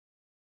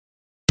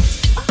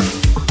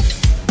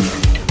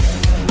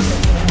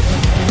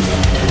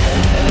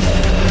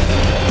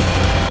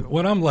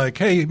when I'm like,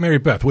 hey, Mary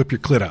Beth, whip your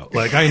clit out.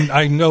 Like,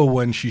 I know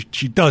when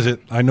she does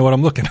it, I know what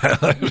I'm looking at.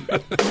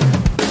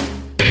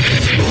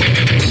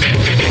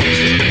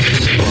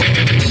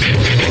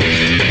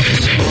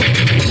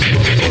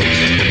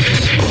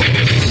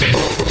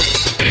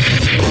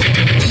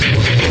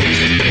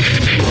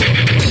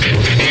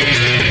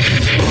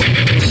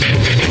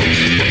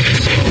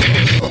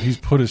 He's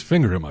put his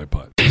finger in my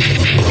butt.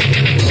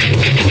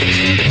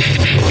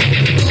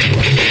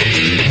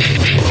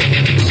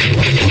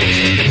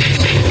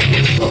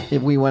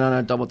 If we went on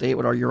a double date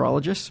with our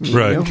urologist, me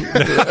right? And you.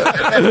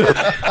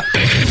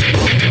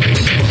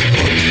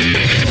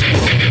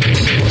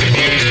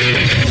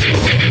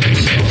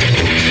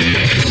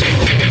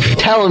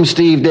 Tell him,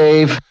 Steve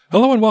Dave.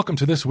 Hello and welcome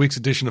to this week's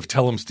edition of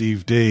Tell him,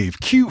 Steve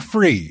Dave. Cue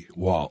free,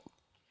 Walt.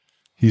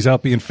 He's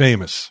out being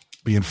famous,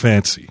 being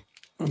fancy.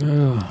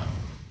 You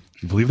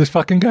believe this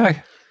fucking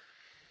guy?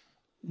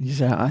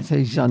 I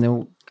think he's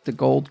on the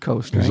Gold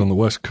Coast, right? He's on the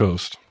West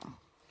Coast.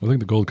 I think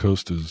the Gold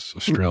Coast is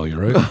Australia,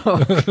 right?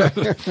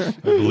 I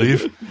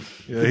believe.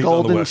 Yeah, the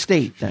Golden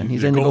State, then.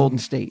 He's in the Golden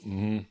State.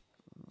 Mm-hmm.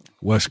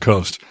 West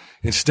Coast.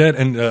 Instead,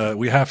 and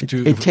we have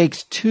to... It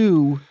takes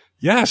two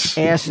yes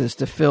asses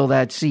to fill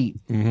that seat.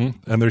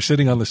 Mm-hmm. And they're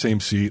sitting on the same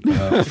seat.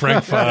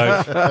 Frank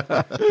Five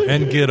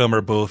and Gidim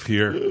are both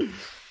here.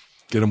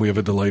 Gidim, we have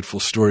a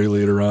delightful story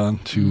later on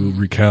to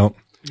recount.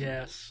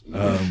 Yes.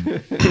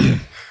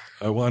 I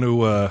want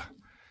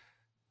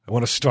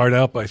to start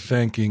out by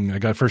thanking. I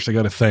got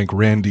to thank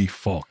Randy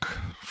Falk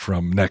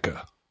from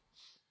NECA,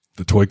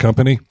 the toy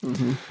company.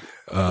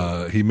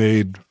 Mm-hmm. He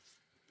made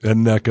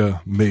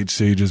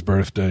Sage's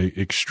birthday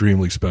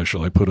extremely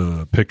special. I put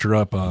a picture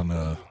up on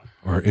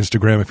our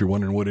Instagram. If you're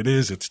wondering what it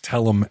is, it's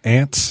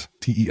Tellemants,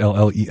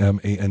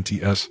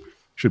 TELLEMANTS.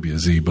 Should be a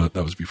Z, but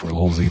that was before the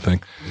whole Z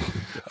thing.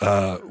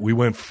 We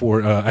went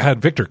for. I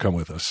had Victor come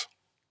with us.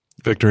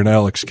 Victor and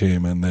Alex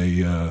came and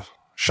they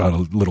shot a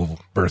little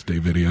birthday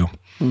video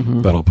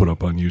that I'll put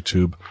up on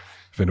YouTube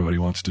if anybody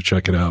wants to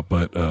check it out.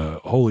 But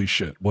holy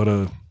shit, what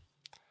an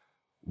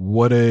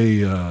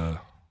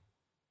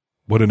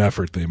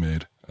effort they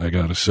made. I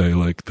gotta say,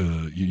 like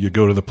you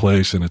go to the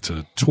place and it's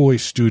a toy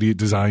studio,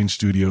 design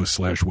studio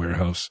 /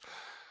 warehouse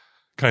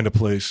kind of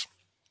place.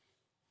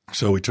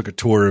 So we took a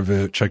tour of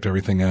it, checked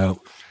everything out.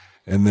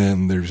 And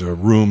then there's a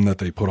room that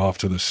they put off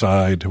to the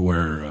side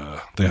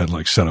where they had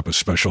like set up a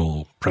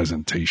special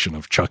presentation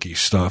of Chucky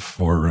stuff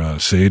for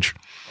Sage.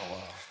 Oh,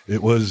 wow.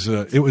 It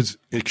was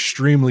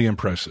extremely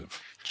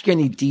impressive. Did you get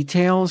any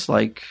details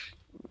like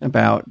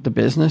about the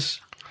business?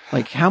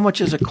 Like how much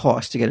does it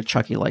cost to get a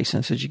Chucky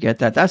license? Did you get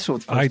that? That's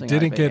what I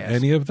didn't get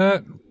any of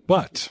that,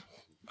 but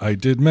I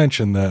did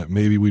mention that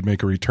maybe we'd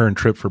make a return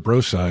trip for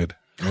Broside.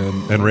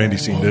 And Randy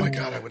seemed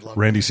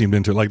Randy seemed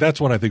into it. Like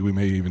that's one I think we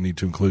may even need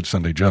to include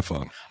Sunday Jeff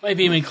on.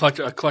 Maybe even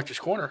Collector's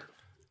Corner.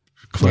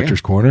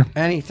 Collector's Corner?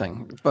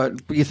 Anything.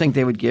 But do you think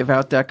they would give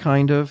out that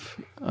kind of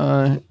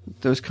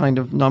those kind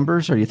of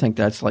numbers, or do you think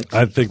that's like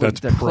I think that's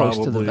probably close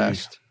to the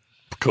vest?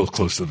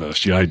 Close to the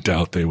vest. Yeah, I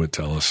doubt they would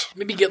tell us.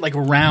 Maybe get like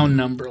a round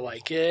number,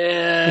 like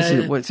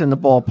what's in the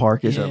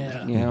ballpark is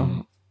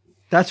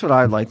That's what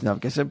I'd like to know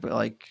because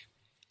like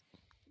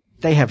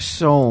they have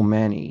so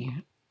many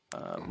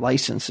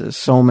licenses,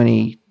 so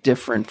many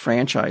different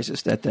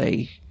franchises that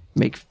they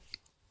make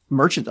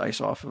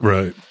merchandise off of.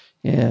 Right.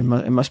 Yeah, it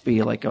must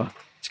be like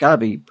it's got to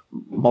be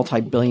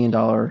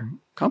multi-billion-dollar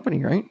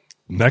company, right?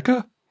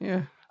 NECA?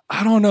 Yeah.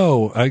 I don't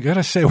know. I got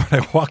to say, when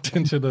I walked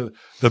into the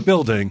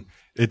building,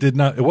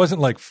 it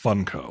wasn't like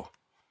Funko.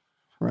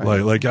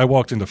 Right. Like I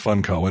walked into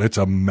Funko and it's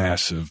a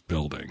massive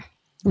building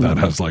that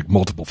has like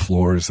multiple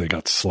floors. They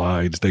got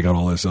slides. They got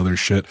all this other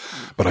shit.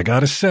 But I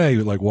got to say,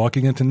 like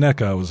walking into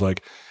NECA, I was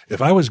like, if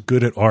I was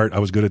good at art, I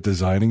was good at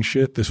designing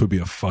shit, this would be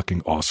a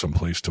fucking awesome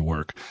place to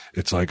work.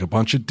 It's like a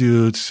bunch of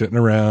dudes sitting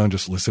around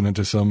just listening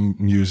to some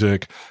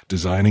music,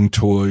 designing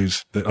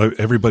toys.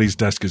 Everybody's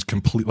desk is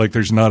complete. Like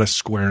there's not a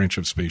square inch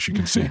of space you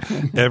can see.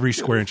 Every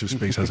square inch of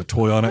space has a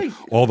toy on it.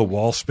 All the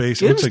wall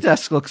space. Jim's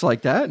desk looks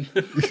like that.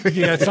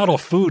 Yeah, it's not all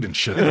food and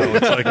shit though.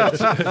 It's like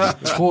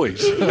it's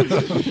toys.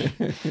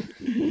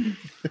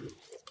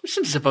 There's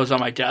some Zippos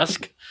on my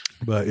desk.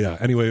 But yeah,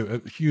 anyway, a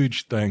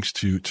huge thanks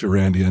to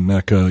Randy and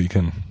NECA. You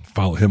can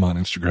follow him on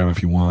Instagram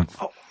if you want.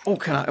 Oh,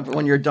 can I?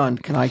 When you're done,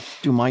 can I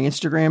do my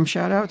Instagram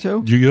shout out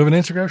too? Do you have an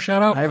Instagram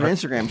shout out? I have an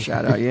Instagram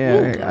shout out. Yeah,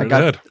 Ooh,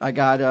 I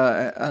got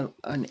an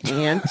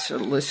aunt, a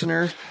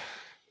listener.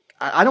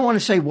 I don't want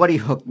to say what he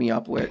hooked me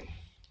up with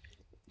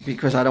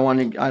because I don't want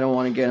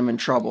to get him in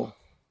trouble.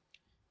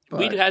 But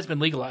weed has been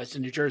legalized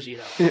in New Jersey,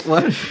 though.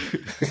 What?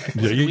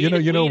 Yeah,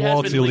 you know,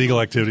 Walt's illegal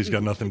activities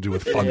got nothing to do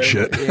with fun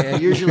shit. Yeah,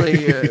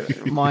 usually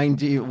mine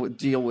deal with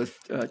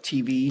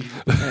TV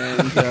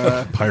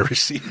and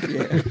piracy.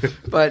 Yeah.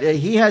 But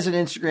he has an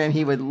Instagram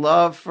he would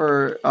love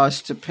for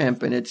us to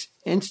pimp, and it's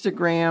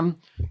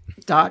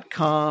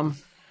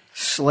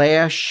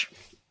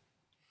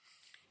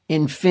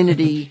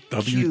Instagram.com/Infinity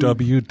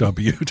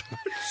www.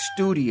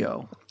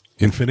 Studio.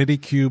 Infinity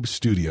Cube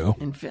Studio.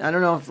 I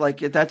don't know if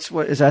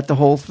is that the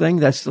whole thing?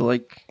 That's the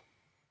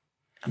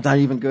I'm not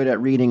even good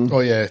at reading. Oh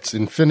yeah, it's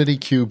Infinity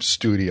Cube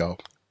Studio.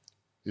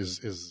 Is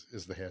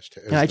the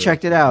hashtag? And I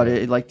checked it out.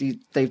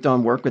 They've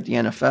done work with the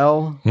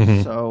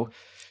NFL, so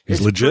it's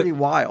legit? pretty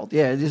wild.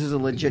 Yeah, this is a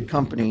legit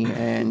company,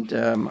 and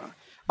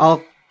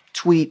I'll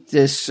tweet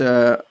this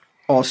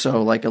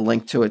also, like a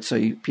link to it, so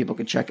people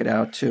can check it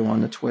out too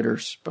on the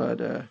Twitters. But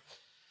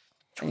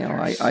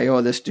I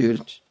owe this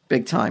dude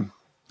big time.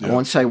 Yeah. I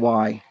won't say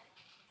why.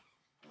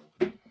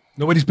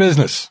 Nobody's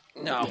business.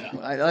 No,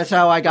 that's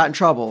how I got in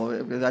trouble.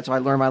 That's how I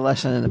learned my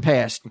lesson in the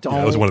past.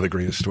 That was one of the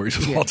greatest stories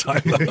of all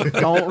time.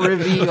 Don't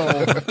reveal.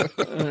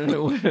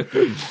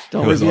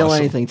 Don't reveal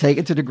anything. Take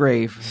it to the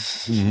grave.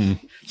 Mm-hmm.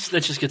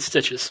 Snitches get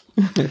stitches.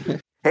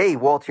 Hey,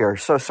 Walt here.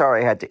 So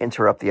sorry I had to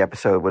interrupt the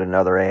episode with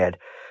another ad,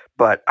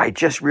 but I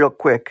just real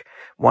quick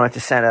wanted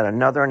to send out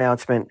another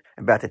announcement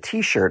about the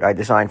T-shirt I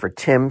designed for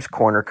Tim's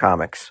Corner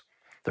Comics.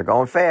 They're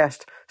going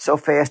fast, so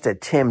fast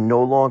that Tim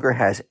no longer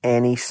has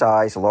any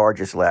size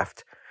larges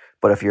left.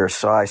 But if you're a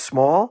size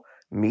small,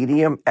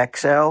 medium,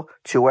 XL,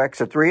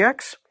 2X, or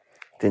 3X,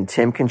 then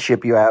Tim can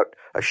ship you out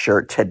a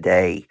shirt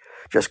today.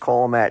 Just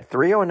call him at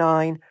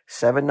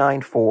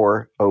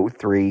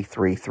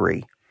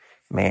 309-794-0333.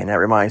 Man, that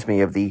reminds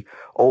me of the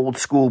old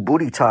school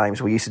booty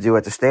times we used to do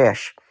at the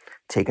stash,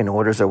 taking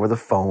orders over the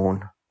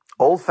phone.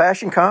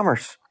 Old-fashioned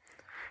commerce.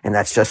 And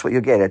that's just what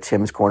you get at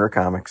Tim's Corner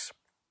Comics.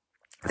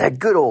 That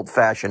good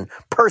old-fashioned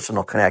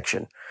personal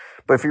connection.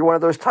 But if you're one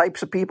of those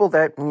types of people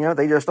that,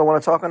 they just don't want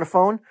to talk on the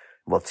phone,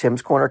 well,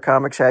 Tim's Corner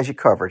Comics has you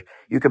covered.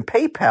 You can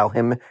PayPal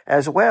him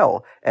as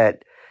well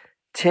at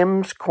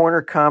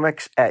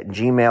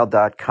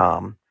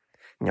timscornercomics@gmail.com.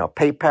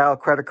 PayPal,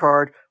 credit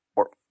card,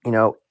 or,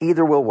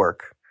 either will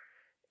work.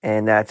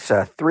 And that's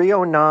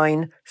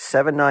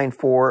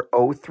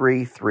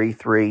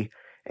 309-794-0333.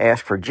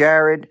 Ask for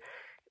Jared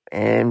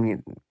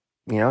and,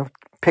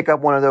 pick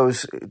up one of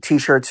those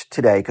T-shirts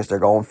today because they're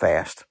going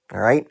fast. All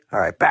right? All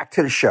right, back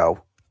to the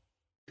show.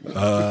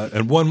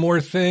 And one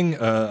more thing,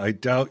 I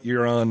doubt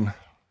you're on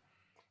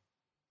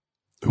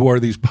Who Are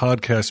These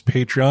Podcasts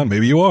Patreon.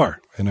 Maybe you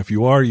are. And if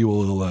you are, you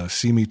will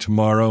see me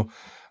tomorrow.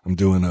 I'm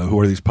doing Who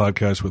Are These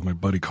Podcasts with my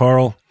buddy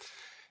Carl.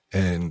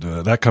 And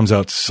that comes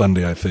out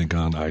Sunday, I think,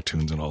 on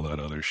iTunes and all that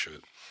other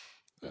shit.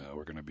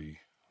 We're going to be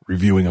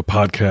reviewing a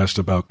podcast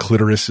about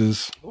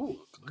clitorises. Ooh,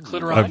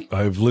 clitori?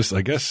 I've listened.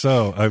 I guess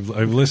so. I've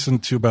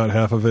listened to about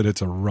half of it.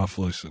 It's a rough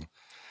listen.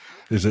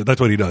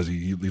 That's what he does.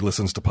 He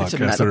listens to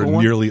podcasts that are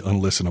nearly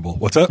unlistenable.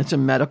 What's that? It's a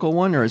medical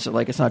one, or is it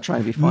like it's not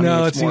trying to be funny?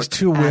 No, it's these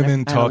two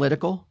women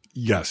analytical.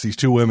 Yes, these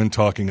two women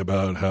talking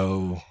about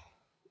how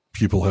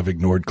people have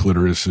ignored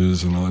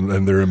clitorises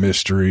and they're a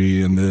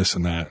mystery and this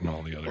and that and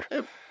all the other.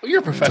 Well,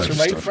 you're a professor,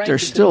 right, Frank? They're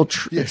still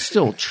it's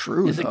still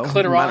true. Is it though.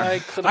 clitori?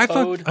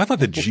 Clitopode? I thought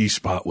the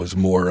G-spot was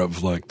more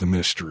of like the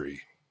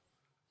mystery.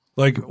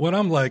 Like when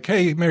I'm like,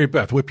 hey, Mary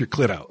Beth, whip your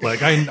clit out.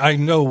 Like I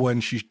know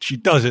when she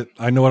does it,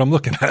 I know what I'm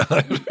looking at.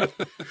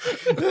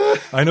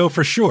 I know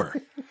for sure.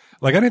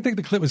 Like I didn't think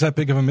the clit was that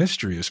big of a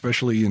mystery,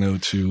 especially,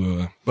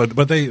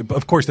 but they,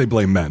 of course they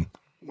blame men,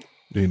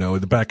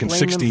 back in blame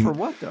 16, them for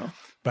what though?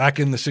 Back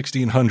in the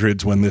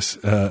 1600s when this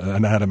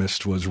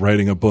anatomist was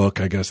writing a book,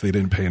 I guess they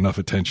didn't pay enough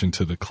attention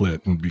to the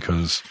clit and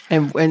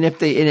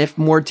if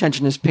more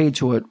attention is paid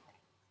to it,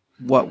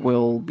 what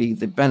will be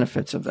the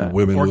benefits of that?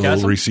 Women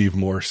will receive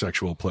more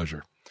sexual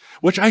pleasure.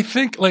 Which I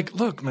think,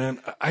 look,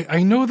 man,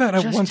 I know that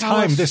at one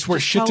time this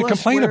was shit to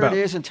complain about. It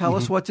is, and tell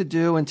us what to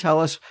do and tell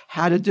us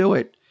how to do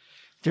it.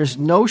 There's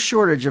no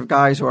shortage of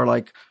guys who are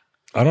like,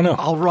 I don't know.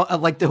 I'll run,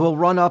 who'll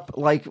run up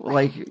like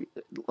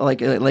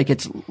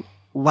it's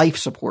life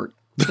support.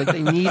 Like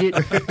they need it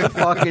to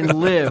fucking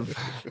live.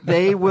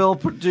 They will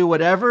do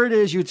whatever it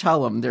is you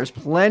tell them. There's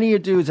plenty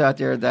of dudes out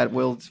there that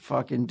will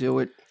fucking do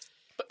it.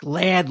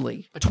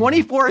 Gladly,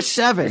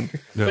 24/7.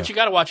 Yeah. But you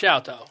got to watch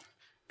out though,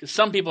 because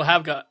some people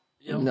have got.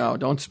 No,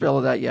 don't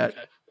spill that yet.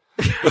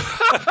 Okay.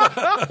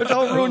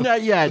 Don't ruin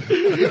that yet.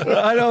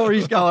 I know where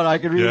he's going. I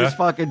can read his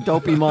fucking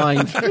dopey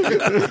mind. Cut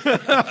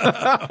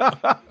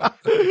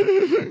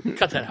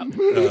that out.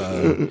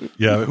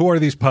 Who Are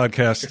These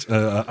Podcasts?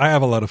 I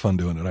have a lot of fun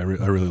doing it. I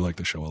really like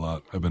the show a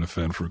lot. I've been a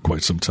fan for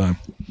quite some time.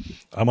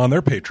 I'm on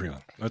their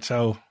Patreon. That's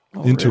how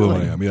into it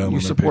I am. Yeah,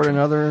 you support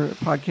another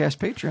podcast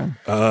Patreon?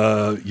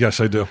 Yes,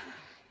 I do.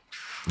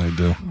 I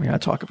do. We gotta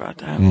talk about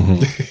that.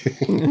 Mm-hmm.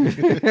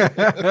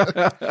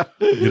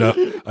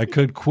 I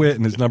could quit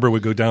and his number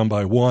would go down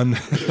by 1.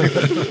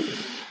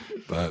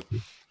 But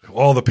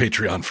all the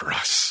Patreon for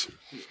us.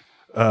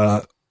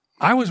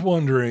 I was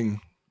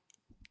wondering,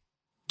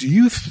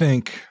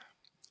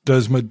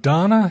 does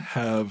Madonna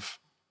have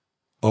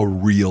a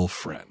real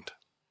friend?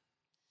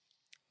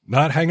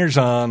 Not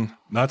hangers-on,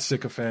 not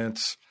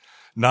sycophants,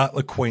 not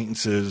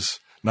acquaintances,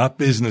 not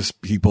business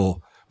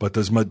people, but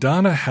does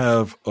Madonna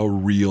have a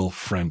real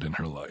friend in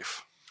her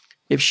life?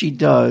 If she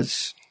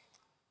does,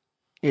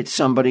 it's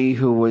somebody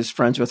who was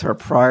friends with her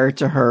prior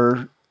to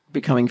her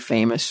becoming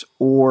famous,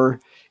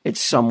 or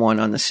it's someone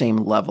on the same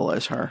level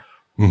as her.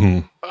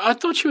 Mm-hmm. I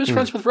thought she was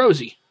friends with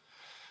Rosie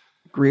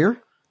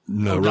Greer.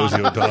 No,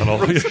 Rosie O'Donnell.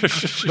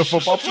 The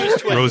football player?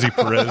 Rosie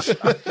Perez.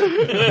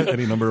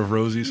 Any number of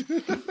Rosies.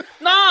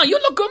 No, you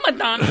look good,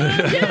 Madonna.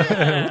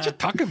 Yeah. What you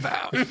talking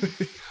about?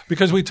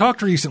 Because we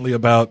talked recently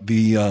about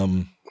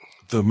the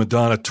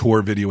Madonna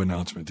tour video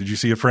announcement. Did you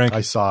see it, Frank?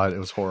 I saw it. It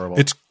was horrible.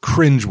 It's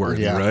cringeworthy,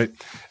 Yeah. right?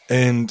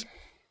 And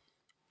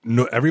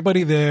no,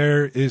 everybody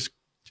there is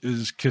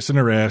kissing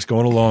her ass,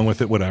 going along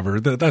with it, whatever.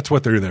 That's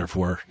what they're there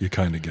for. You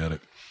kind of get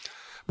it.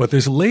 But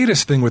this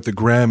latest thing with the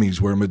Grammys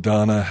where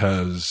Madonna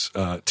has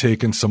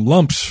taken some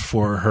lumps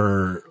for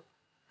her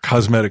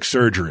cosmetic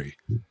surgery.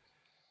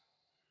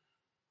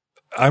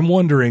 I'm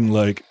wondering,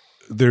 like,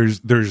 there's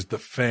the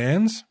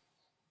fans,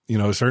 you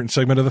know, a certain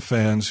segment of the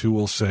fans who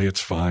will say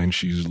it's fine,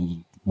 she's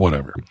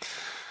whatever.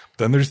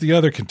 Then there's the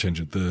other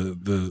contingent,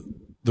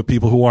 the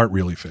people who aren't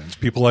really fans,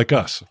 people like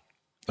us.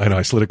 I know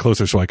I slid it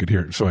closer so I could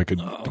hear,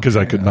 because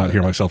I could not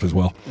hear myself as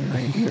well.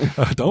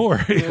 Don't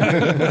worry.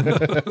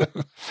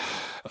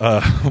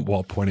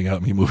 While pointing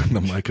out me moving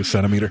the mic a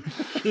centimeter.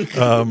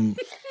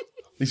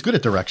 He's good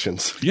at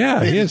directions.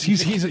 Yeah, he is.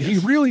 He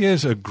really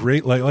is a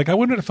great, like I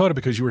wouldn't have thought it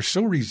because you were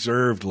so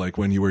reserved, like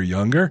when you were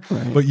younger,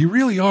 but you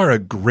really are a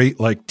great,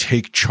 like,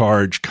 take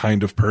charge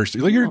kind of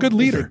person. Like, you're a good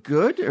leader. Is it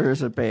good or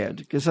is it bad?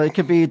 Because it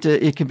could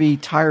be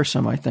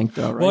tiresome, I think,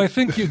 though, right? Well, I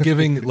think you're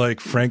giving,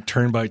 like, Frank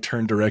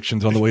turn-by-turn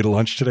directions on the way to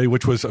lunch today,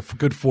 which was a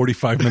good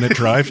 45-minute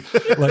drive.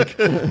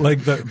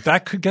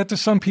 That could get to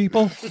some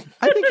people.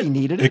 I think he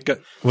needed it.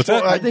 What's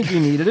that? I think he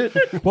needed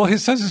it. Well,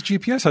 says his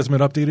GPS hasn't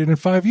been updated in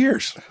 5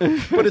 years.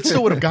 But it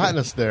still would have gotten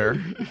us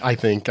there, I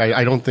think.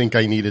 I don't think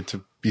I needed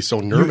to be so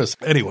nervous.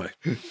 Anyway,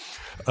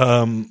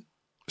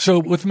 so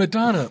with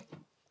Madonna,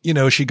 you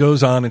know, she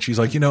goes on and she's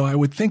like, you know, I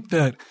would think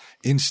that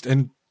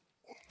and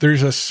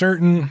there's a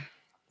certain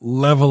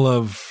level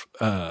of,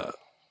 I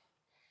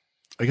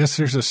guess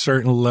there's a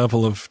certain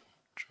level of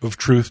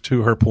truth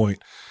to her point,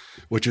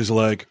 which is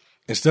like,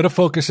 instead of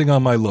focusing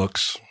on my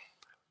looks,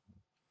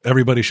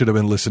 everybody should have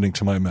been listening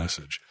to my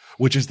message,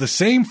 which is the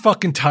same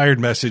fucking tired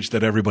message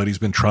that everybody's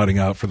been trotting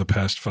out for the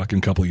past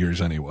fucking couple of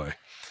years anyway.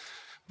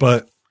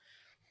 But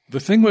the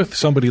thing with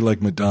somebody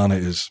like Madonna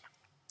is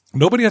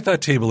nobody at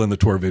that table in the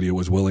tour video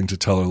was willing to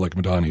tell her, like,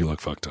 Madonna, you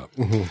look fucked up.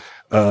 Mm-hmm.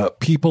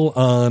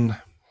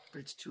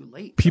 It's too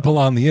late. People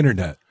on the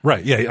internet.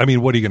 Right. Yeah. I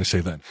mean, what are you going to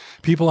say then?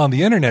 People on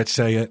the internet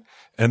say it,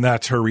 and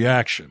that's her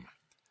reaction.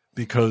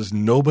 Because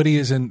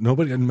and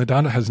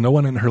Madonna has no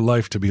one in her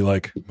life to be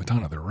like,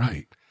 Madonna, they're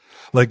right.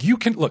 Like, you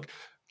can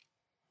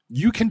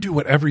do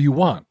whatever you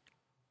want.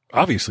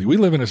 Obviously, we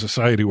live in a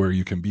society where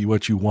you can be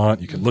what you want.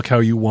 You can look how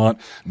you want.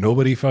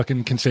 Nobody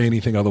fucking can say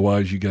anything.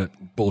 Otherwise, you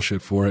get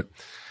bullshit for it.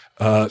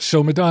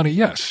 So Madonna,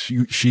 yes,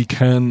 she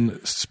can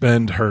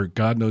spend her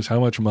God knows how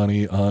much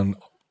money on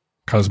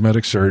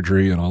cosmetic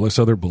surgery and all this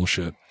other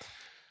bullshit.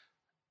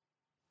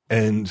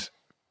 And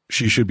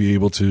she should be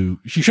able to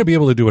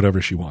do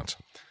whatever she wants.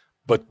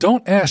 But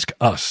don't ask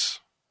us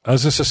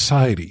as a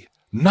society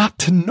not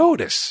to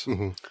notice.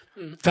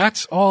 Mm-hmm.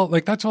 That's all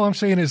I'm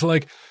saying is,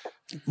 like,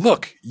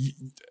 look,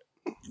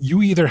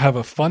 you either have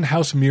a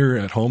funhouse mirror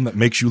at home that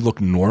makes you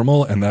look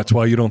normal and that's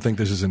why you don't think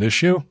this is an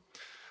issue,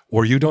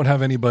 or you don't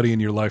have anybody in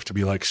your life to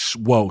be like,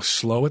 whoa,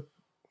 slow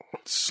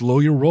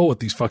your roll with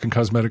these fucking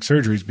cosmetic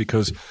surgeries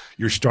because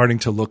you're starting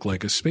to look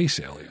like a space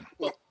alien.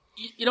 Well,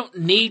 you don't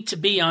need to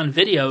be on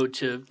video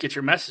to get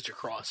your message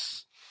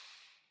across.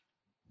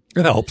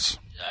 It helps.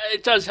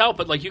 It does help,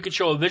 but, like, you could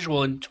show a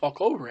visual and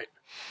talk over it.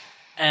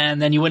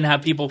 And then you wouldn't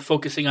have people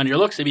focusing on your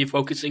looks; they'd be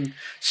focusing.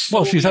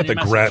 Well, she's at the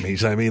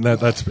Grammys. I mean,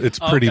 it's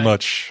pretty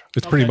much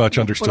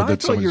understood. But I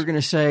thought you were going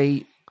to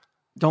say,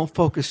 "Don't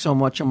focus so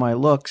much on my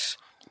looks.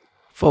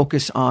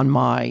 Focus on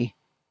my."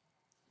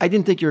 I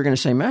didn't think you were going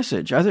to say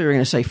message. I thought you were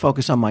going to say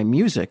focus on my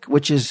music,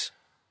 which is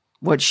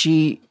what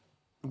she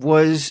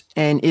was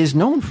and is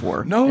known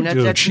for. No, and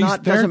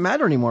dude, doesn't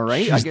matter anymore,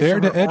 right? She's there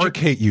to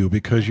educate you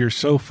because you're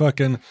so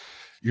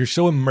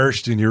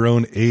immersed in your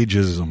own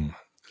ageism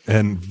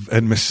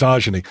and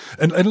misogyny.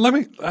 And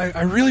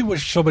I really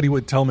wish somebody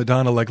would tell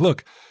Madonna, like,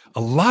 look,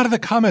 a lot of the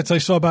comments I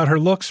saw about her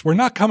looks were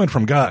not coming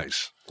from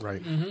guys.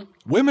 Right. Mm-hmm.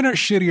 Women are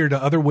shittier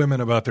to other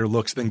women about their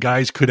looks than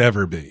guys could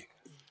ever be.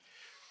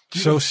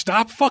 So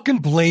stop fucking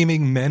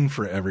blaming men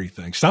for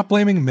everything. Stop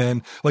blaming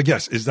men. Like,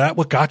 yes, is that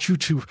what got you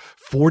to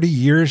 40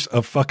 years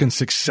of fucking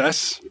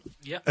success?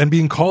 Yeah. And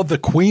being called the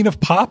queen of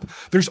pop?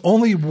 There's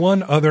only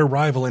one other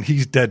rival, and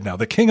he's dead now.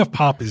 The king of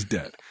pop is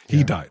dead.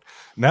 He died.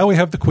 Now we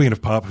have the queen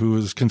of pop, who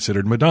is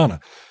considered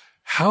Madonna.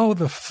 How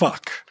the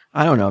fuck?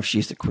 I don't know if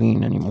she's the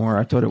queen anymore.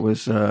 I thought it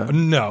was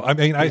no. I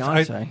mean,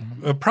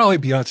 Beyonce. Probably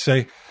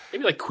Beyonce.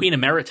 Maybe like Queen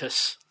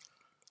Emeritus.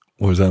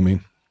 What does that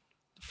mean?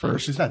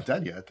 First, she's not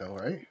dead yet, though,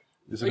 right?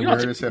 Is it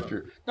emeritus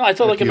after? No, I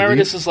thought like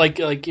emeritus is like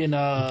in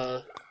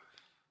after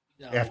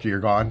you're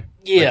gone.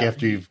 Yeah, like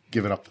after you've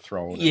given up the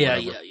throne. Yeah.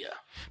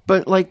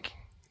 But, like,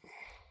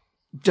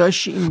 does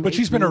she? But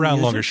she's been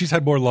around longer. She's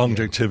had more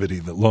longevity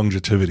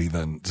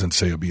than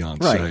say a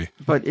Beyonce, right.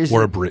 But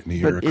or a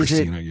Britney or a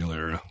Christina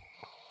Aguilera.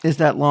 Is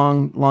that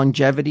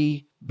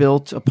longevity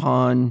built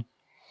upon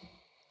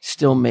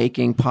still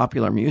making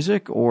popular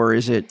music, or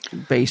is it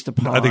based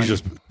upon? I think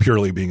it's just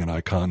purely being an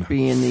icon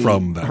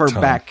from that her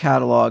time. back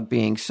catalog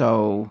being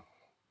so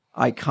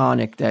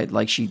iconic that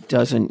like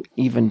does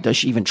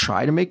she even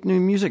try to make new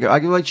music?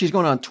 Like she's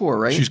going on tour,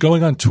 right? She's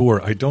going on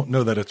tour. I don't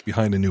know that it's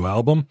behind a new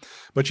album,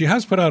 but she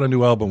has put out a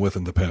new album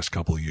within the past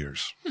couple of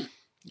years.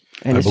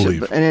 And I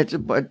believe.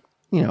 But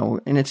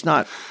it's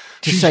not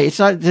to say, it's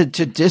not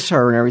to diss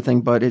her and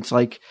everything, but it's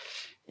like,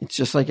 it's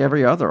just like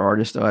every other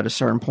artist, though. At a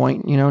certain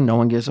point, no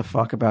one gives a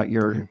fuck about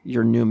your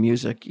new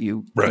music.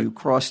 You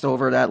crossed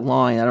over that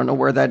line. I don't know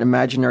where that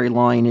imaginary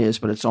line is,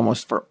 but it's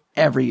almost for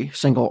every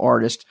single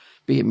artist,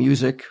 be it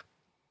music,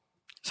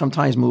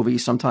 sometimes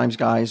movies, sometimes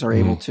guys are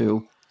able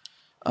to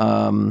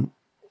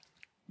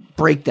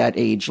break that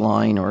age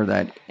line or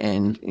that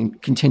and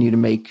continue to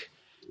make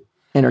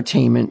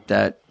entertainment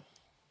that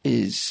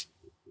is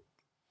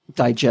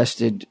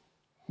digested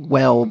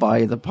well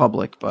by the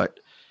public, but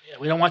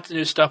we don't want the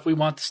new stuff. We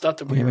want the stuff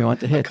that we want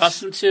the hits.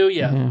 Accustomed to.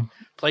 Yeah.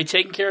 Play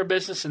taking care of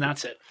business, and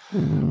that's it.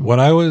 When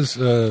I was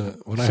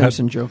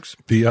Simpson jokes.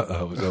 Is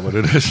that what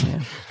it is?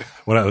 Yeah.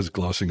 When I was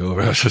glossing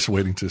over, I was just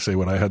waiting to say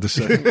what I had to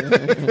say.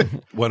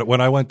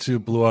 when I went to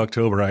Blue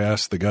October, I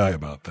asked the guy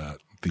about that.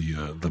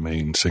 The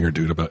main singer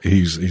dude about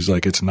he's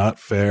like, it's not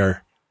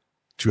fair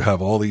to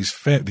have all these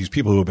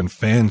people who have been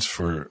fans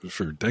for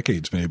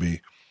decades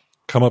maybe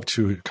come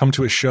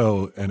to a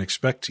show and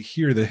expect to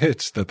hear the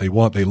hits that they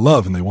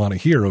love and they want to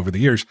hear over the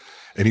years,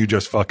 and you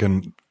just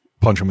fucking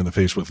punch them in the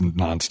face with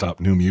nonstop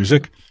new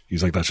music.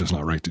 He's like, that's just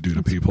not right to do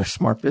to people.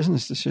 Smart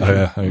business decision.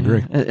 I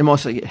agree. And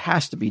mostly it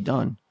has to be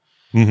done,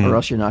 or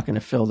else you're not going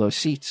to fill those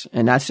seats.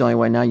 And that's the only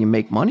way now you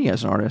make money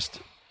as an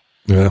artist.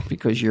 Yeah,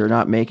 because you're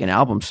not making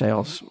album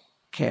sales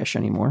cash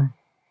anymore.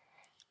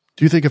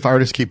 Do you think if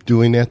artists keep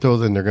doing that though,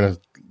 then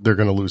they're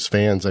gonna lose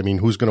fans? I mean,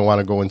 who's gonna want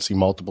to go and see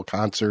multiple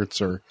concerts,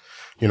 or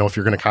if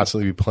you're going to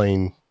constantly be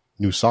playing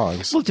new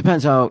songs? Well, it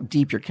depends how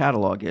deep your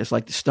catalog is.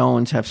 Like the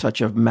Stones have such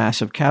a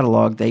massive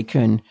catalog, they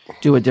can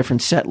do a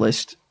different set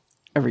list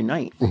every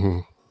night. Mm-hmm.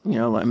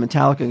 Like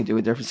Metallica can do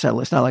a different set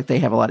list. Not like they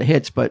have a lot of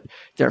hits, but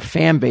their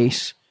fan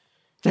base,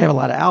 they have a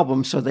lot of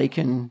albums, so they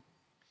can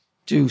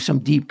do some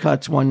deep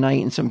cuts one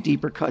night and some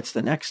deeper cuts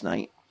the next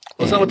night.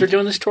 Well, is that what they're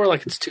doing this tour?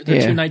 Like it's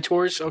they're 2-night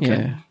tours? Okay.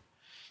 Yeah.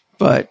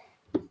 But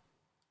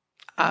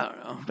I don't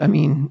know. I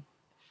mean,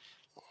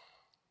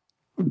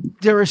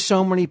 there are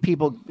so many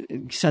people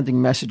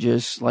sending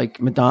messages. Like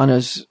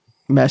Madonna's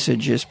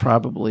message is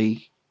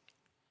probably,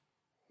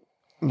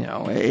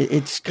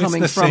 it's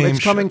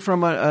coming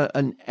from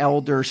an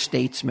elder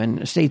statesman,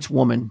 a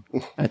stateswoman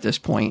at this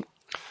point.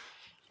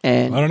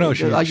 And I don't know,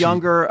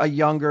 a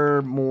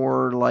younger,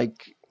 more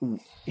like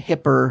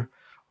hipper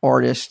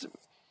artist.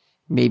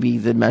 Maybe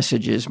the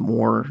message is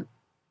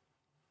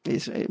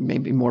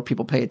maybe more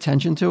people pay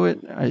attention to it.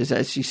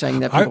 Is she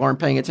saying that people aren't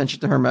paying attention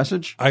to her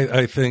message?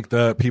 I think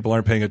that people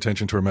aren't paying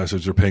attention to her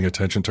message. They're paying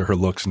attention to her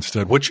looks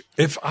instead, which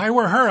if I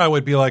were her, I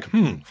would be like,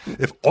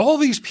 if all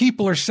these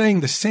people are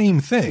saying the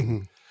same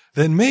thing,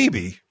 then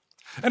maybe.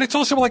 And it's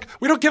also like,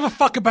 we don't give a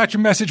fuck about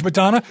your message,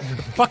 Madonna.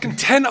 Fucking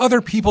 10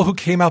 other people who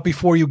came out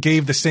before you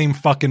gave the same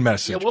fucking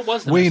message. Yeah, what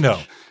was the message? Know.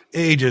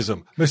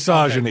 Ageism,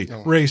 misogyny,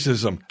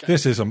 racism,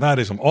 thisism,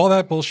 thatism, all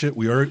that bullshit.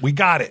 We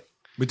got it,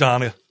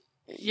 Madonna.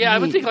 Yeah, I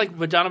would think like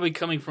Madonna would be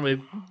coming from a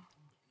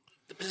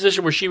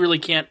position where she really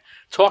can't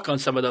talk on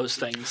some of those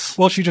things.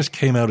 Well, she just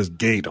came out as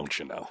gay, don't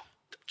you know?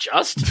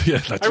 Just? Yeah,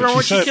 that's I remember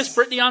what she when said. she kissed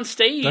Britney on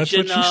stage. That's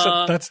what she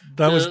said.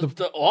 That was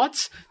the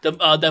aughts,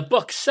 that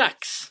book,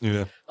 Sex.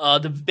 Yeah.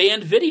 The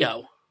band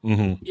video.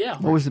 Mm-hmm. Yeah.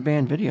 What was the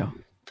band video?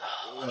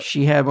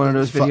 She had one of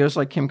those videos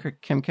like Kim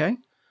K?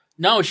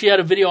 No, she had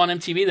a video on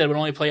MTV that would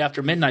only play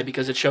after midnight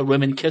because it showed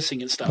women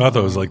kissing and stuff. I thought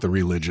it was like the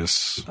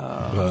religious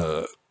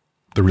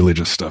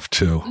stuff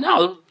too.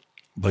 No,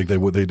 like they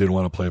didn't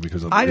want to play it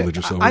because of the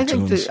religious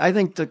overtones. I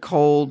think the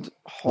cold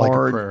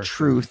hard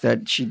truth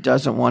that she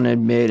doesn't want to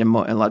admit, and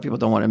a lot of people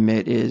don't want to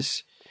admit,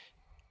 is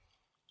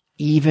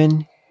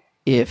even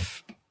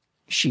if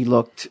she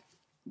looked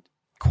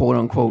quote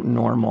unquote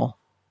normal,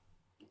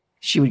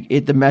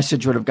 the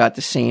message would have got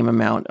the same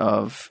amount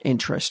of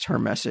interest. Her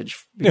message,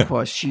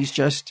 because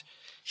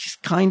she's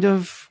kind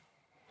of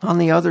on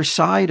the other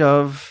side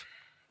of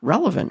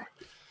relevant.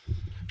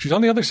 She's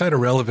on the other side of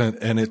relevant,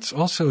 and it's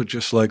also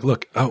just like,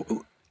 look,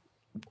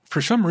 for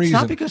some reason...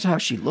 It's not because of how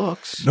she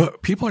looks. No,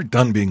 people are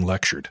done being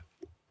lectured.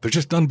 They're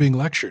just done being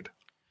lectured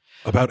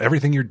about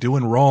everything you're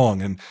doing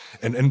wrong, and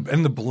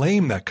the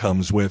blame that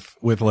comes with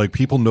like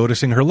people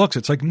noticing her looks.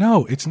 It's like,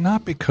 no, it's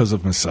not because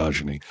of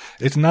misogyny.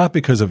 It's not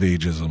because of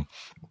ageism.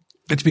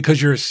 It's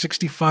because you're a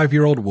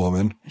 65-year-old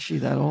woman. Is she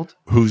that old?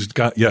 Who's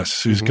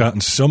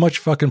gotten so much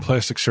fucking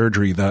plastic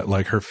surgery that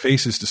like her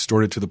face is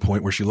distorted to the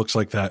point where she looks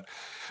like that.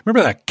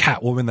 Remember that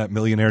Catwoman, that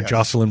millionaire,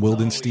 Jocelyn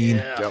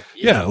Wildenstein? Oh,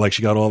 yeah, like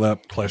she got all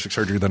that plastic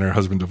surgery, then her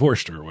husband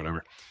divorced her or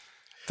whatever.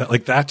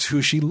 That's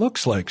who she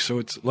looks like. So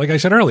it's like I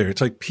said earlier,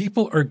 it's like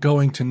people are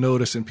going to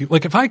notice, and people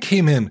like if I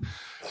came in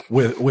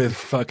with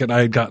fucking,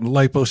 I had gotten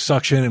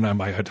liposuction and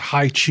I had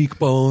high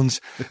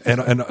cheekbones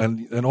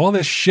and all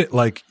this shit,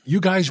 like you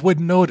guys would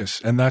notice,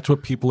 and that's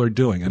what people are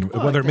doing. And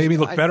whether it made me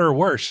look better or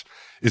worse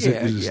isn't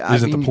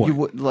the point. You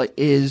would, like,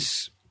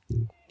 is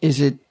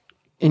it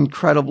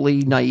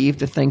incredibly naive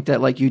to think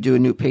that like you do a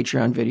new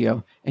Patreon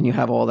video and you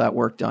have all that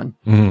work done?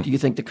 Do you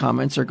think the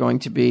comments are going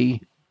to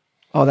be,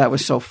 oh, that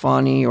was so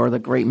funny, or the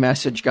great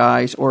message,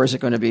 guys? Or is it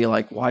going to be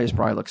like, why does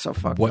Bri look so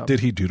fucked up? What did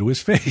he do to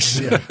his face?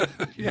 Yeah.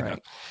 Right.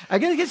 I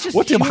guess it's just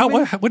what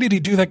did he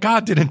do that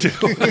God didn't do?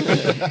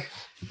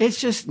 It's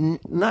just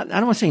not, I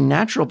don't want to say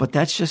natural, but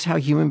that's just how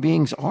human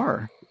beings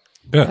are.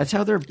 Yeah. That's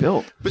how they're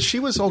built. But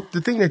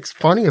the thing that's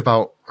funny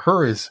about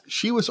her is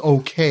she was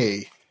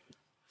okay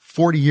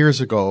 40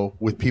 years ago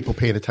with people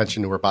paying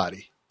attention to her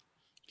body.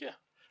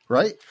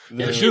 Right?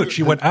 Yeah,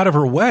 she went out of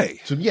her way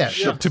to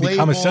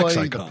become a sex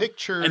icon. The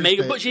pictures,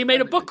 and she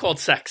made a book called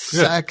Sex.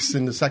 Sex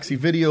and the sexy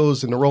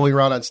videos and the rolling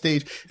around on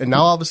stage. And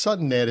now all of a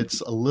sudden that it's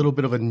a little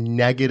bit of a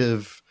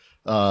negative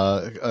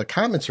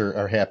comments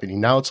are happening.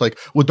 Now it's like,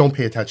 well, don't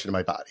pay attention to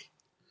my body.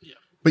 Yeah.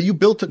 But you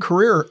built a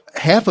career,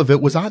 half of it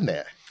was on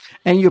that.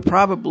 And you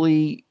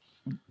probably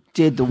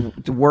did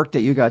the work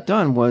that you got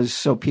done was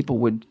so people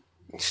would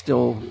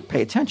still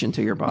pay attention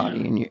to your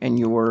body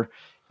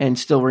and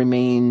still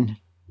remain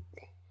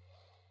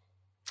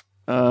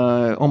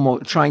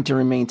almost trying to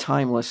remain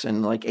timeless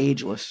and like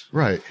ageless.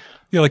 Right.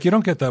 Yeah, like you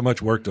don't get that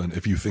much work done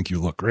if you think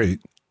you look great.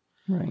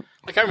 Right.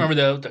 Like I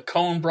remember the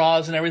cone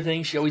bras and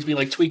everything. She'd always be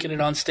like tweaking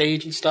it on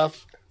stage and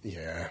stuff.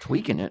 Yeah.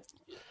 Tweaking it.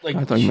 Like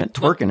I thought you meant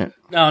twerking it.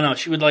 No,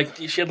 she had like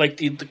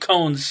the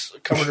cones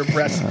covered her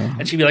breasts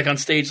and she'd be like on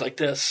stage like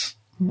this.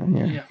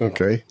 Yeah.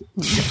 Okay.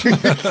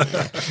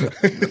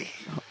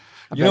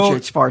 I bet you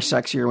it's far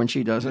sexier when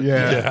she does it.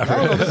 Yeah. I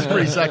don't know, this is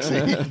pretty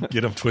sexy.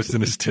 Get him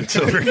twisting his tits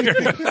over here.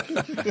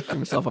 Give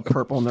himself a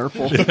purple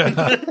nurple.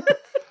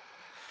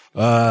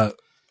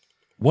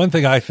 One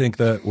thing I think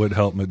that would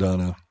help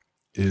Madonna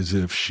is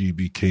if she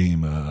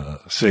became,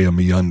 say, a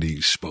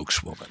MeUndies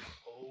spokeswoman.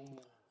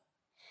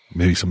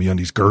 Maybe some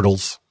MeUndies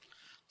girdles,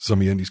 some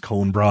MeUndies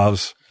cone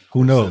bras.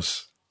 Who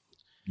knows?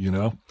 You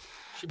know?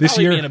 She'd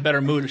probably be in a better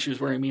mood if she was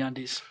wearing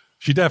MeUndies.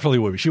 She definitely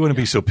would be. She wouldn't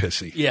be so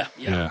pissy.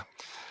 Yeah.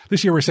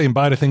 This year we're saying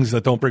bye to things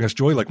that don't bring us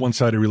joy, like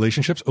one-sided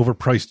relationships,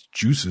 overpriced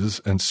juices,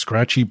 and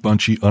scratchy,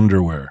 bunchy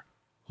underwear.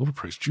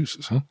 Overpriced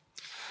juices, huh?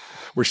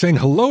 We're saying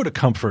hello to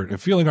comfort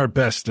and feeling our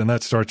best, and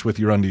that starts with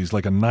your undies,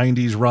 like a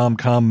 90s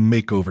rom-com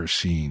makeover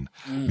scene.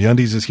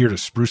 MeUndies is here to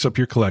spruce up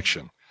your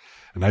collection.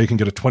 And now you can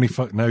get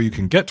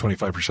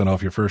 25%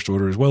 off your first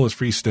order, as well as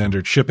free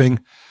standard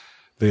shipping.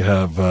 They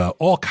have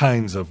all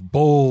kinds of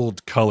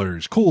bold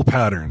colors, cool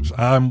patterns.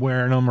 I'm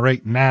wearing them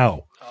right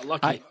now.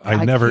 Lucky.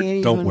 I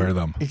don't wear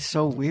them. It's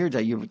so weird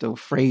that the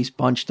phrase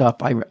bunched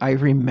up. I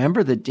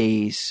remember the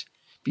days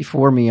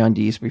before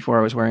MeUndies, before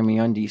I was wearing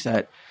MeUndies,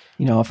 that,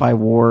 you know, if I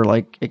wore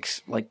like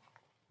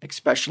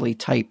especially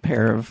tight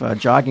pair of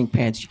jogging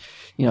pants,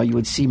 you know, you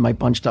would see my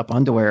bunched up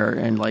underwear,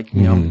 and like,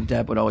 you know,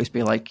 Deb would always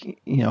be like,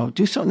 you know,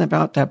 do something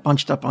about that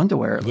bunched up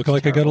underwear. Look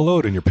like terrible. I got a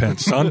load in your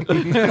pants, son.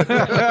 You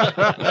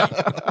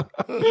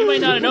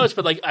might not have noticed,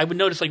 but like I would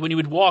notice, like when you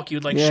would walk, you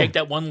would like shake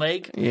that one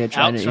leg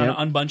trying to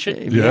unbunch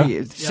it.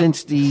 Yeah.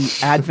 Since the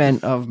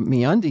advent of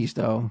MeUndies,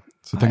 though,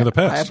 it's a thing of the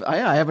past.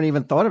 I haven't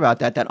even thought about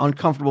that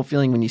uncomfortable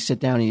feeling when you sit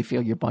down and you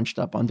feel your bunched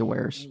up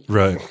underwears.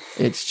 Right.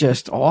 It's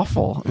just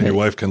awful. And your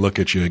wife can look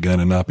at you again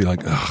and not be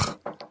like, ugh.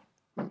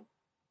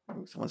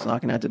 Someone's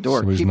knocking at the door.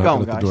 Somebody's Keep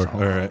knocking going, at the guys.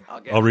 door. All right.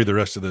 I'll read the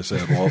rest of this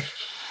ad, Walt.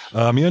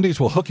 MeUndies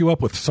will hook you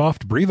up with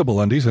soft, breathable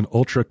undies and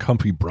ultra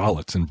comfy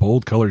bralettes in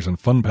bold colors and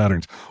fun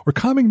patterns, or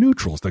calming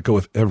neutrals that go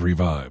with every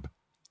vibe.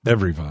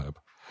 Every vibe.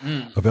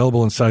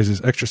 Available in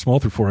sizes extra small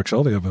through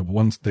 4XL.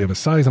 They have a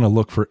size and a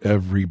look for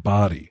every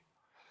body.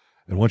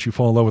 And once you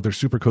fall in love with their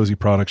super cozy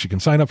products, you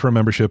can sign up for a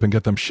membership and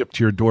get them shipped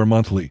to your door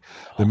monthly.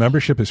 The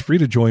membership is free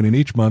to join, and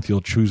each month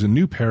you'll choose a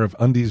new pair of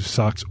undies,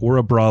 socks, or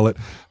a bralette.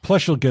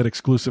 Plus, you'll get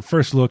exclusive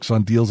first looks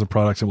on deals and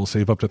products, and we'll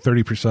save up to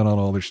 30% on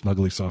all their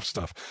snuggly soft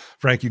stuff.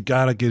 Frank, you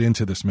got to get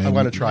into this, man. I'm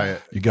going to try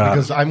it. You got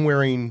Because I'm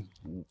wearing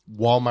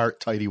Walmart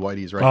tighty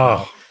whities right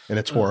now, and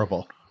it's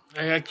horrible.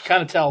 I can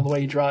kind of tell the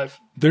way you drive.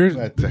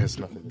 That has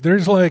nothing.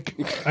 There's like,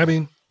 I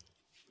mean,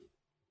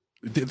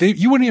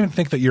 you wouldn't even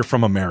think that you're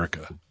from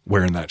America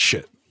wearing that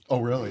shit.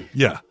 Oh, really?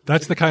 Yeah.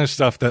 That's the kind of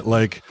stuff that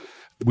like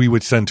we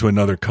would send to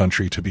another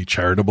country to be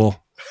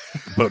charitable,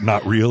 but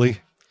not really.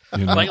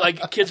 You know?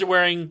 Like kids are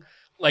wearing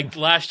like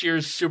last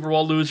year's Super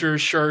Bowl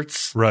losers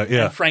shirts. Right,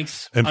 yeah. And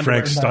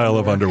Frank's style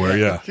of underwear.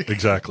 Yeah,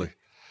 exactly.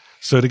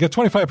 So to get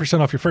 25%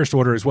 off your first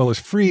order, as well as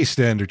free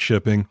standard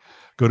shipping,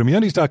 go to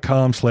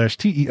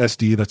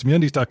MeUndies.com/TESD. That's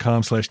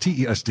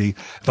MeUndies.com/TESD.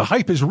 The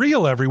hype is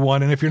real,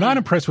 everyone. And if you're not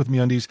impressed with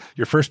MeUndies,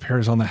 your first pair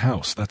is on the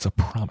house. That's a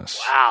promise.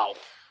 Wow.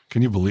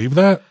 Can you believe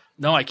that?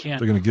 No, I can't.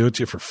 They're going to give it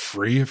to you for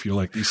free if you're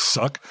like, these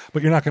suck.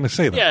 But you're not going to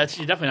say that. Yeah,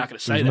 you're definitely not going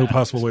to say that. There's no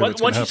possible way that's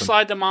going to happen. happen. Once you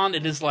slide them on,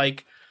 it is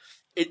like,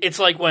 it's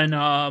like when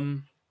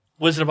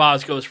Wizard of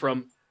Oz goes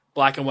from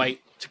black and white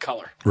to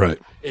color. Right.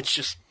 It's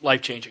just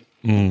life-changing.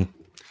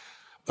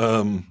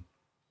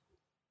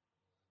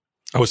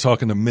 I was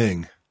talking to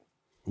Ming.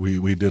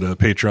 We did a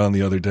Patreon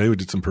the other day. We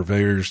did some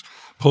purveyors,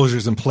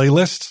 posers, and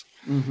playlists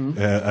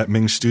at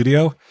Ming's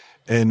studio.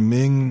 And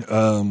Ming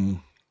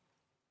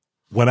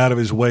went out of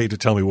his way to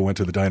tell me, we went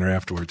to the diner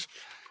afterwards,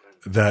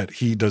 that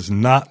he does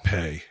not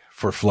pay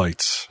for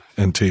flights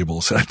and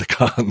tables at the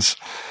cons.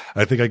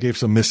 I think I gave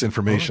some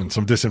misinformation,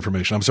 some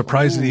disinformation. I'm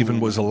surprised it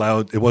even was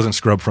allowed. It wasn't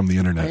scrubbed from the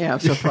internet. Yeah, I'm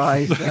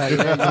surprised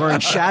that we're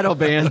in shadow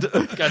banned.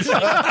 Got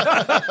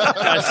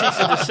cease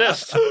and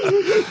desist.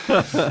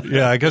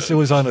 Yeah, I guess it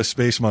was on a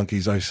Space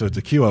Monkeys. I said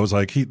to Q, I was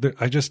like,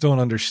 I just don't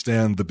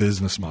understand the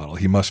business model.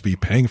 He must be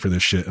paying for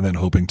this shit and then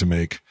hoping to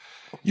make,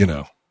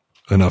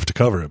 enough to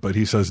cover it. But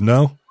he says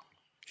no.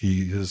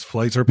 His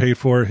flights are paid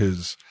for.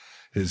 His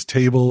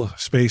table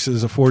space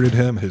is afforded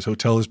him. His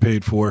hotel is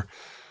paid for.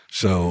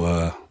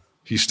 So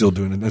he's still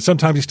doing it. And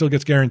sometimes he still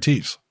gets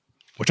guarantees,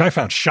 which I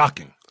found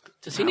shocking.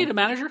 Does he need a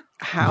manager?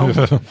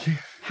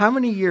 How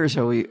many years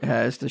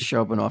has the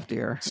show been off the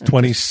air? It's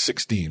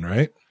 2016,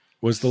 right?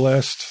 Was the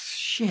last?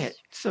 Shit.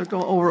 So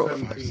going over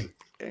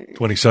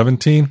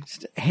 2017?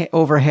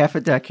 Over half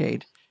a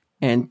decade.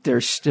 And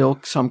there's still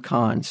some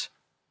cons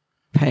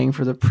paying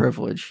for the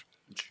privilege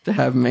to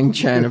have Ming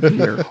Chen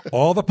appear.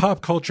 All the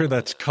pop culture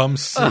that's come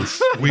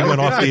since we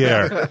went off the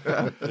air.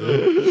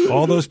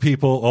 All those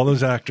people, all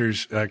those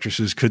actors,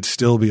 actresses could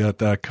still be at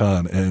that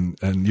con.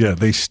 And yeah,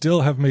 they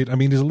still have made,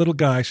 he's a little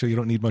guy, so you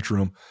don't need much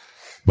room.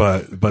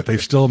 But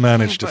they've still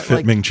managed to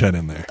fit Ming Chen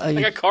in there.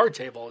 Like a card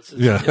table. It's a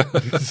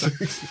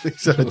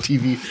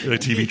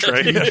TV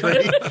tray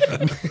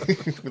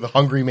with a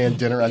Hungry Man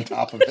dinner on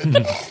top of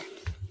it.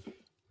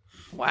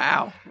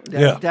 Wow.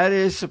 That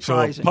is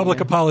surprising. So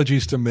public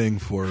apologies to Ming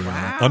for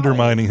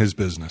undermining his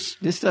business.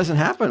 This doesn't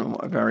happen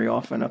very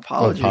often.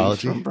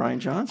 Apologies from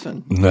Brian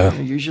Johnson. No.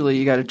 Usually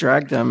you got to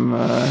drag them,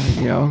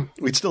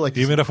 We'd still like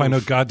to even if I know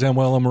goddamn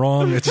well I'm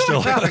wrong, it's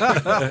still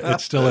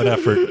it's still an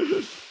effort.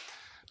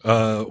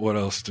 What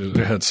else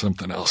I had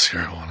something else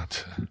here I wanted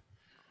to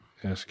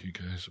ask you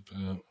guys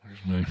about.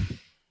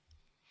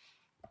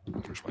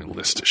 Where's my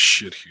list of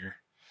shit here?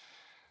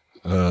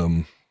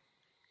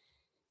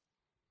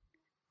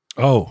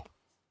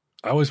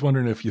 I was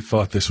wondering if you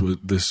thought this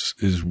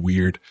is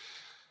weird.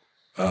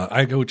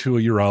 I go to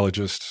a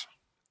urologist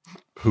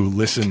who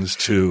listens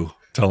to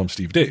Tell 'em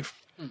Steve Dave.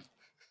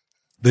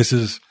 This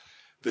is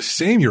the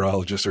same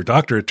urologist or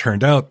doctor. It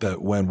turned out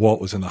that when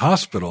Walt was in the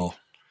hospital,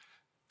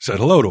 said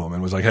hello to him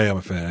and was like, "Hey, I'm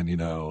a fan.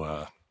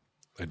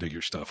 I dig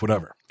your stuff.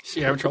 Whatever."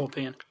 See, I have trouble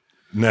peeing.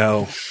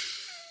 Now,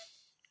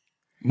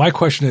 my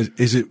question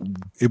is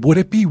would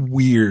it be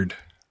weird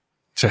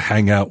to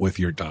hang out with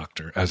your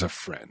doctor as a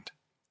friend?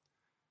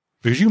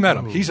 Because you met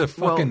him. He's a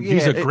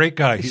he's a great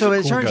guy. He's so a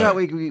it cool turns guy. out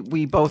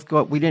we both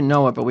go, we didn't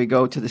know it, but we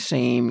go to the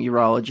same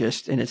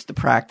urologist and it's the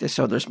practice.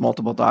 So there's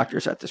multiple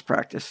doctors at this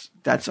practice.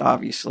 That's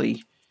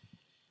obviously,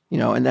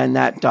 and then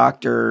that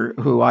doctor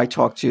who I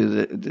talked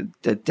to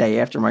the day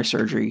after my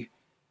surgery,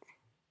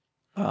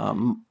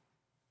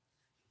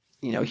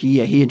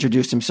 he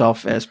introduced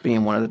himself as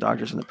being one of the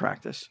doctors in the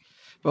practice.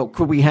 But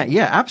could we I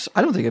don't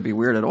think it'd be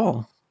weird at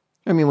all.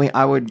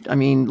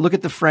 Look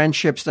at the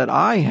friendships that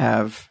I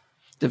have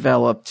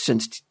developed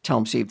since Tell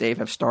 'em Steve Dave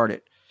have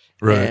started.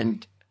 Right.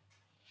 And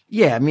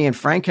yeah, me and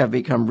Frank have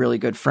become really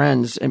good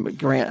friends. And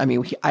Grant,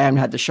 I haven't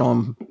had to show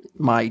him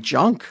my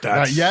junk.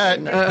 Not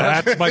yet.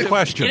 That's my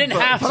question. You didn't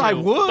have to, but I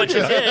would. but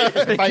you did.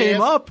 If it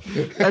came up,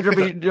 there'd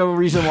be no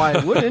reason why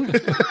I wouldn't.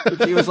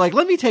 He was like,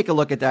 "Let me take a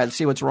look at that and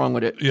see what's wrong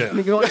with it." Yeah. Let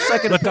me go on a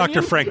second Let opinion.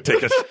 Dr. Frank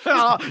take us.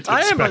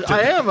 I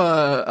am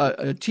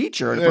a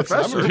teacher and a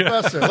professor. I'm a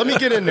professor. Let me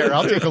get in there.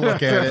 I'll take a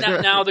look at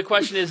it. Now the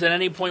question is, at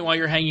any point while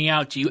you're hanging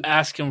out, do you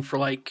ask him for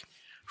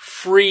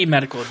free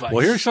medical advice?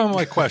 Well, here's some of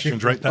my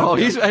questions right now. Oh,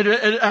 and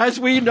as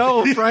we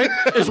know, Frank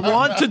is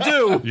wont to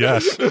do.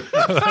 Yes.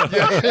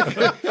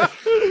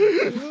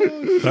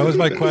 That was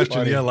my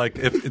question. Funny. Yeah,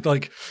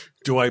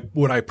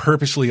 would I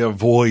purposely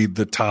avoid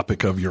the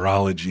topic of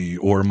urology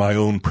or my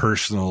own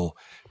personal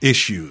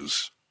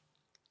issues?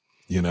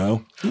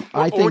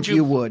 I think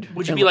you would.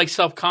 Would you be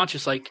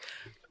self-conscious?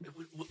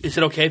 Is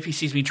it okay if he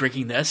sees me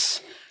drinking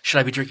this? Should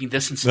I be drinking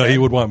this instead? No, he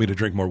would want me to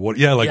drink more water.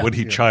 Yeah, would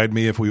he chide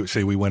me if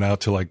we went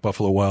out to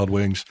Buffalo Wild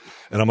Wings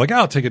and I'm like,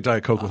 I'll take a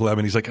Diet Coke with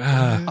lemon. He's like,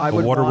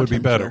 water would be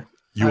better.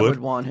 I would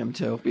want him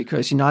to,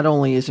 because not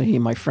only is he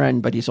my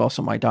friend, but he's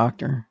also my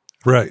doctor.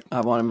 Right.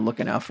 I want him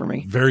looking out for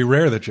me. Very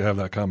rare that you have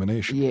that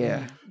combination.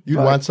 Yeah. You'd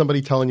want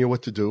somebody teling you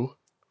what to do?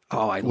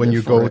 Oh, when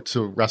you go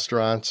to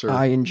restaurants, or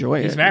I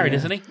enjoy it. He's married,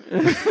 isn't he?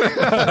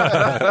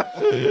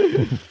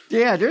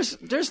 Yeah,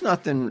 there's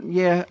nothing.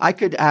 Yeah, I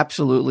could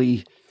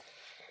absolutely,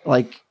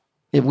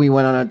 if we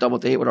went on a double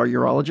date with our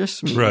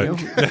urologist. Right.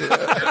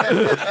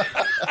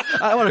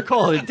 I don't want to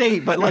call it a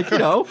date, but it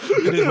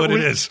is what it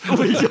is.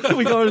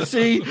 We go to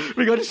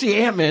see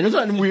Ant-Man. There's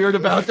nothing weird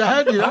about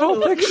that. I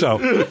don't think so.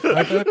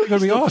 I think it's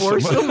gonna be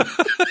awesome.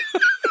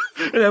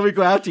 And then we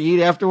go out to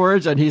eat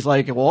afterwards, and he's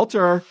like,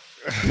 Walter,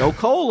 no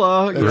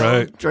cola, you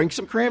know, drink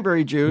some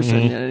cranberry juice,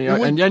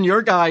 and then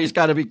your guy's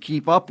got to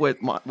keep up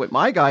with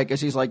my guy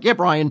because he's like, yeah,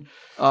 Brian,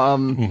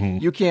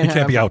 you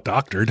can't be out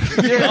doctored.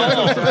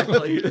 Yeah,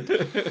 exactly.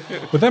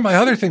 But then my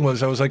other thing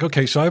was, I was like,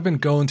 okay, so I've been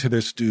going to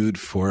this dude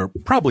for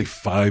probably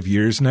 5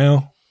 years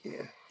now,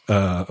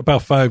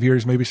 about 5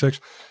 years, maybe 6.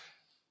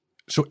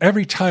 So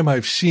every time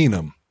I've seen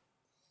him,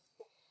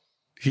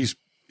 he's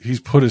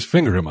put his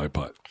finger in my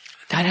butt.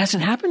 That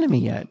hasn't happened to me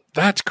yet.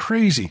 That's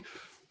crazy.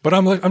 But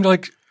I'm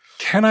like,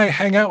 can I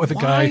hang out with a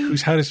guy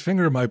who's had his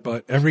finger in my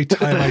butt every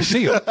time I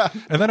see him?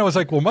 And then I was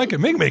like, well, Mike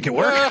and Ming make it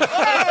work. Was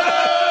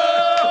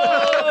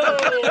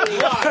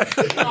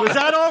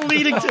that all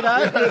leading to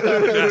that?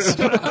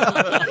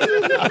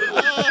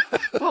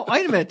 Well,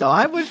 wait a minute though.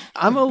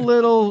 I'm a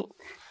little.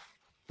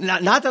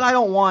 Not that I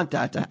don't want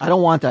that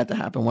to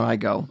happen when I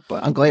go,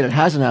 but I'm glad it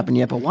hasn't happened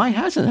yet. But why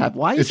hasn't it happened?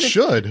 Why is it? It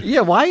should.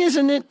 Yeah. Why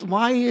isn't it?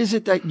 Why is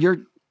it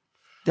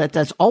that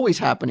that's always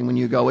happening when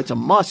you go? It's a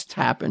must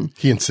happen.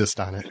 He insists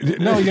on it.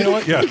 No, you know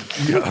what? Yeah.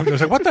 I was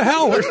like, what the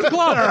hell? Where's the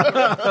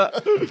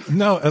glove?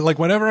 No, like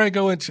whenever I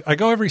go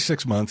every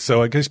 6 months.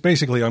 So I guess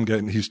basically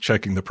he's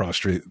checking the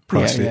prostate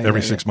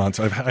every 6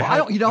 months. I've had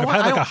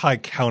like a high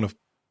count of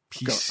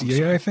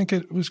PCA, I think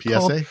it was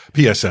called.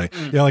 PSA.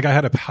 Yeah, like I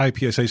had a high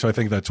PSA, so I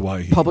think that's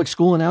why. Public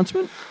school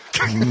announcement?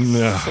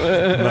 No,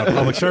 not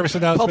public service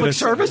announcement. Public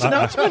service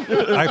announcement?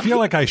 I feel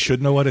like I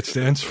should know what it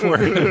stands for,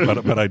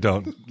 but I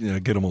don't.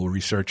 Get him, we'll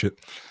research it.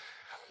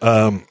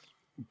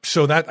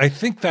 So I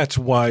think that's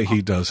why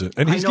he does it.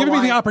 And he's giving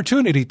me the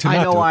opportunity to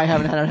I know why I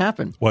haven't had it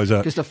happen. Why is that?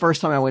 Because the first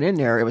time I went in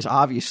there, it was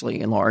obviously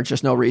enlarged.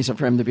 There's no reason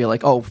for him to be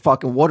like, oh,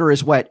 fucking water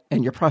is wet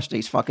and your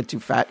prostate's fucking too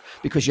fat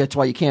because that's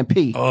why you can't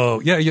pee. Oh,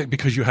 yeah,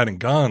 because you hadn't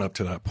gone up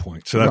to that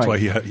point. So that's why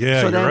he had, so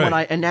then you're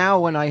right.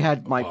 when I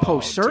had my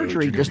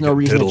post-surgery, there's no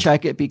reason to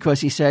check it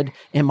because he said,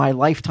 in my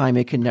lifetime,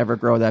 it can never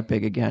grow that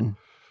big again.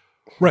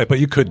 Right, but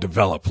you could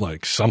develop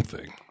like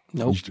something.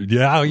 Nope.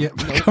 Yeah.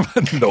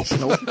 Nope.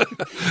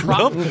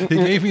 Nope. He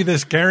gave me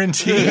this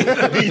guarantee.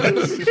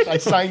 I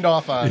signed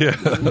off on. Yeah.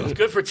 It was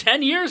good for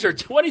 10 years or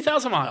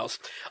 20,000 miles.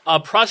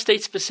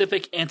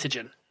 Prostate-specific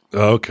antigen.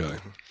 Okay.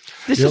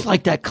 This is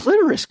like that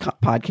clitoris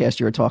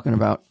podcast you were talking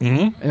about.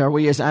 Mm-hmm. Are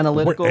we as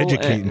analytical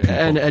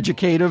and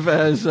educative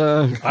as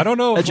I don't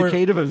know.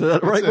 Educative, is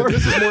that the right word?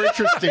 This is more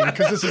interesting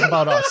because this is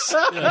about us.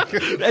 Yeah.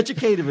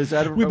 Educative, is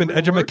that We've been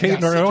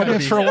educating our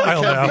audience for a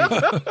while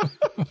now.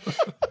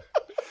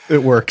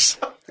 It works.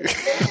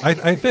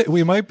 I think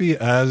we might be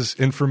as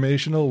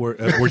informational. We're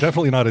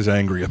definitely not as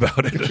angry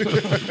about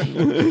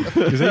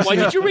it. Why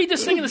did you read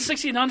this thing in the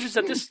 1600s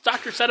that this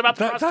doctor said about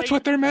the prostate? That's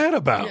what they're mad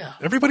about. Yeah.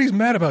 Everybody's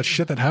mad about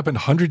shit that happened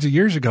hundreds of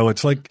years ago.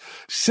 It's like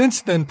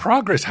since then,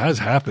 progress has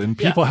happened.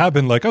 People have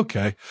been like,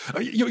 okay,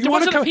 you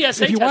want to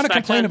if you want to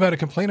complain about it,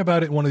 complain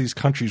about it in one of these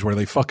countries where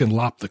they fucking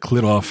lop the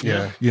clit off.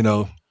 Yeah.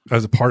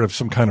 As a part of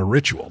some kind of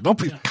ritual.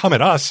 Don't come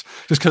at us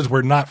just because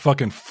we're not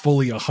fucking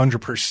fully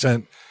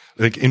 100%.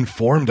 Like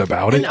informed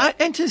about it,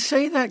 and to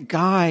say that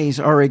guys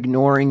are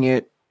ignoring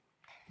it,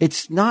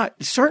 it's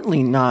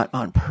certainly not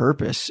on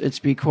purpose. It's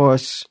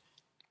because,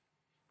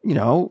 we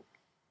got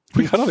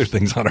other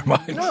things on our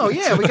minds. No,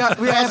 yeah, we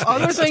have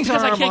other things on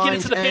our minds. Because I can't get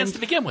into the pants to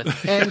begin with.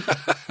 And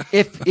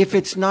if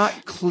it's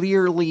not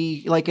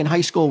clearly like in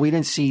high school, we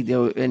didn't see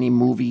any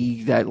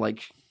movie that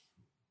like.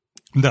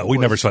 No, we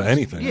never saw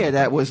anything. Yeah,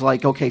 that was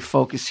like, okay,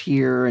 focus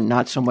here and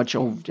not so much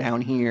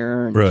down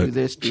here and do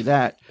this, do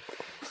that.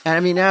 And I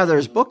mean, now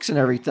there's books and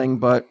everything,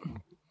 but,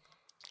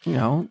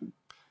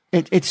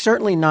 it's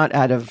certainly not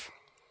out of,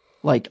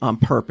 like, on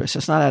purpose.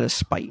 It's not out of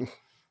spite.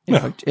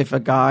 If a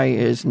guy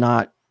is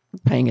not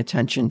paying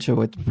attention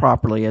to it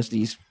properly, as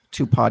these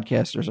two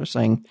podcasters are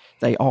saying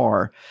they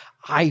are,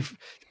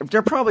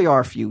 there probably are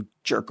a few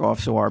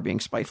jerk-offs who are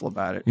being spiteful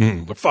about it.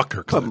 But fuck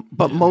her.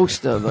 But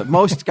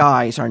most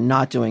guys are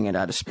not doing it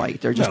out of spite.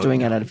 They're just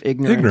doing it out of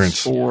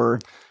ignorance. Or...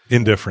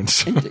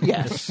 Indifference.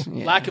 Yes.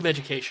 Yeah. Lack of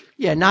education.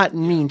 Yeah, not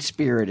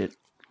mean-spirited.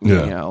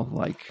 Yeah.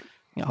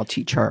 I'll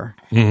teach her.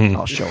 Mm-hmm.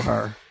 I'll show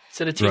her.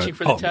 Instead of teaching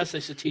for the test,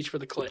 they should teach for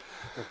the clit.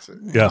 That's it.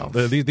 Yeah.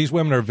 These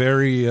women are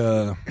very,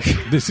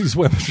 these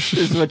women. This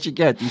is what you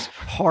get, these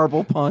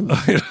horrible puns.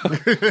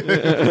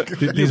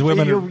 These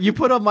women you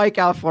put a mic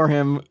out for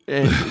him,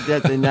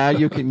 and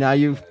now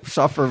you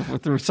suffer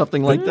through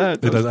something like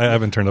that. I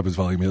haven't turned up his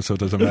volume yet, so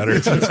it doesn't matter.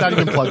 It's not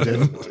even plugged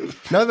in.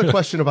 Now the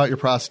question about your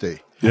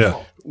prostate.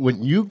 Yeah.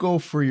 When you go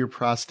for your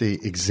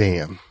prostate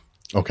exam,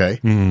 okay,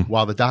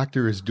 while the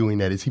doctor is doing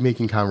that, is he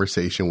making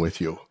conversation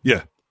with you?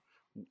 Yeah.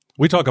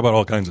 We talk about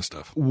all kinds of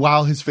stuff.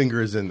 While his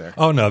finger is in there.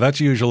 Oh, no, that's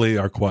usually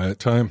our quiet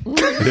time.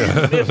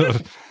 Yeah.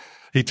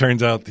 He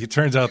turns out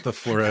the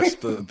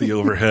fluorescent, the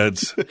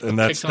overheads, and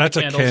that's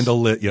a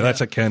candlelit. Yeah,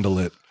 that's a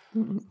candlelit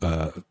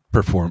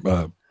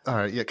All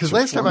right, yeah, because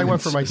last time I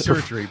went for my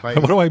surgery,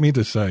 what do I mean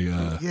to say?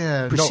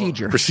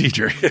 Procedure.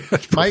 Procedure.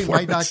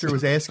 My doctor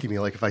was asking me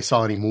like if I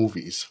saw any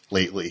movies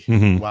lately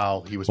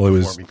while he was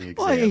performing the exam.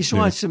 Well, he just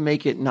wants to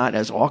make it not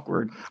as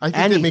awkward. I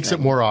think it makes it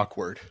more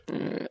awkward.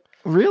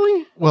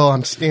 Really? Well,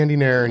 I'm standing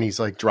there, and he's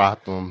like,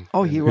 dropped them.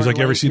 Oh, you were He's like,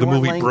 you ever see the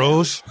movie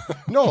Bros?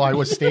 No, I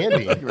was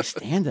standing. You were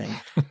standing.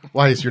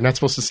 Why is you're not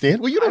supposed to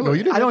stand? Well, you don't know.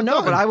 You didn't. I don't know,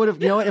 have but I would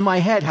have. In my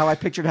head, how I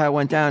pictured how it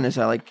went down is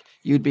that like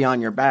you'd be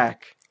on your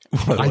back.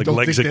 What, like don't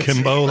legs think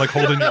akimbo, like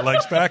holding your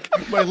legs back?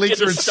 My legs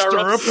Get are the in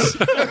stirrups.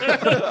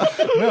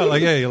 No,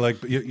 like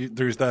yeah,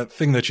 there's that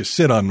thing that you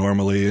sit on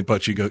normally,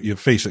 but you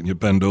face it and you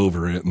bend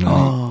over it. And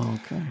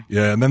Okay.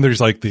 yeah, and then there's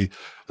like the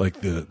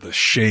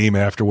shame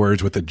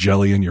afterwards with the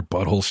jelly in your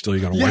butthole. Still,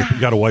 you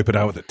gotta wipe it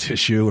out with a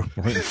tissue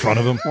right in front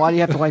of him. Why do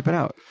you have to wipe it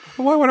out?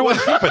 Why would I want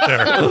to keep it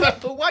there?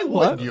 Why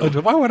wouldn't you?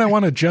 Why would I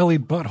want a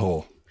jellied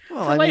butthole?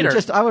 Well, I later.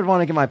 mean, I would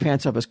want to get my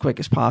pants up as quick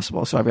as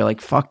possible. So I'd be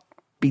like, fuck.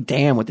 Be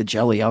damned with the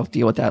jelly. I'll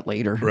deal with that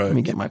later. Right. Let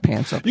me get my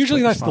pants up.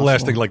 Usually that's as the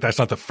last possible. thing. Like that's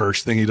not the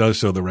first thing he does.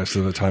 So the rest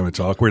of the time it's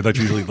awkward. That's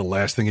usually the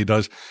last thing he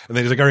does. And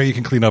then he's like, all right, you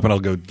can clean up and I'll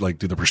go like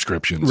do the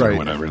prescriptions or Right.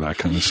 whatever, that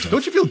kind of stuff.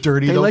 Don't you feel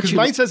dirty They though? let Because you-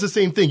 mine says the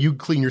same thing. You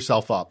clean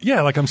yourself up.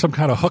 Yeah, like I'm some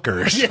kind of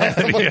hooker or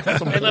something. They left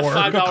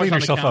 $5 Go on clean the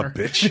yourself counter. up,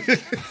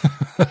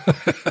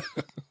 bitch.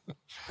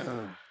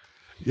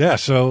 Yeah,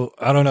 so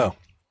I don't know.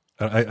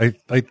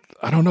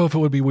 I don't know if it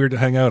would be weird to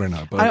hang out or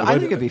not, but I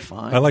think it'd be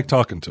fine. I like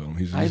talking to him.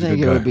 He's I a think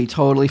good it guy. would be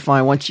totally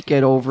fine once you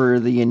get over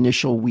the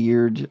initial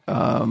weird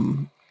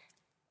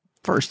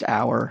first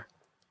hour.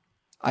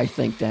 I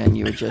think then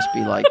you would just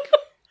be like,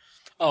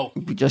 Oh,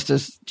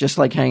 just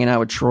like hanging out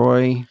with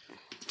Troy,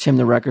 Tim,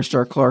 the record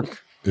store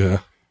clerk, Yeah.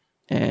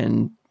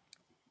 and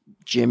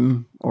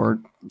Jim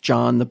or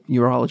John, the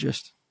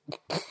urologist,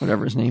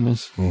 whatever his name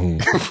is.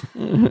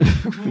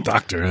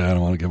 Doctor. I don't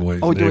want to give away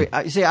his Oh, name.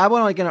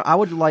 I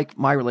would like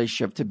my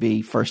relationship to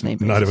be first name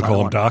basis. Not even I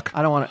call don't him want- Doc?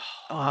 I don't want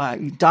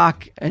to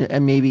Doc,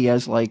 and maybe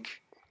as like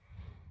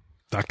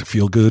Doctor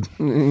Feel Good.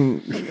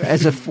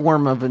 as a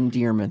form of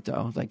endearment,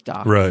 though, like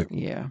Doc. Right.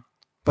 Yeah.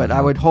 But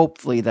I would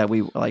hopefully that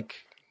we like.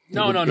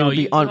 no. It You would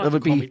be don't have it to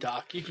would call be me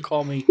Doc. You can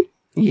call me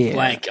yeah,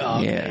 blank.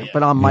 yeah.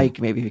 But on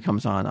Mike, maybe if he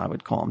comes on, I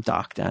would call him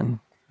Doc then.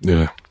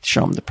 Yeah.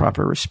 Show him the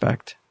proper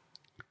respect.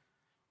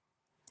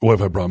 What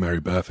if I brought Mary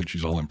Beth and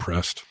she's all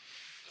impressed?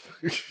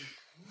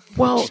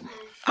 Well,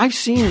 I've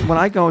seen when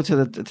I go to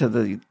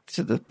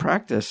the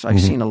practice,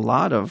 I've seen a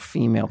lot of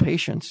female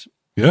patients.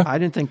 Yeah. I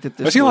didn't think that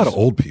this. I see a lot was- of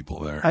old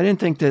people there. I didn't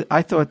think that.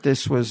 I thought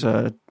this was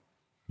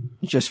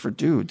just for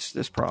dudes.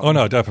 This problem. Oh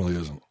no, it definitely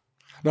isn't.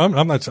 No,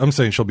 I'm not. I'm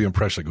saying she'll be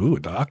impressed. Like, ooh, a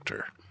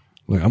doctor.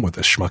 Like, I'm with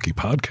this schmucky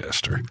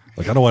podcaster.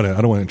 Like, I don't want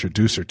to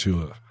introduce her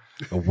to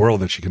a world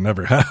that she can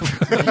never have.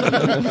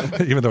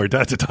 Even though her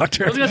dad's a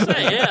doctor. I was gonna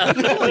say, yeah.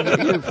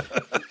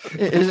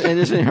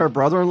 Isn't her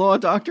brother-in-law a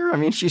doctor? I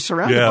mean, she's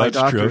surrounded Yeah, by that's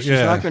doctors. true. She's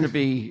Yeah. not going to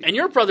be And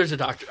your brother's a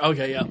doctor.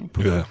 Okay, yeah.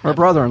 Yeah. her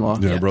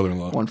brother-in-law. Yeah,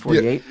 brother-in-law.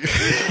 148,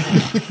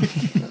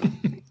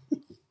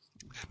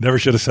 Never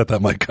should have set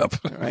that mic up.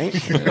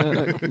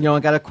 right? You know,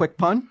 got a quick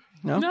pun?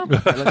 No. No. Okay,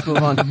 let's move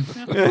on.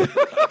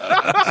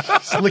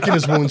 He's licking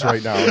his wounds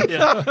right now.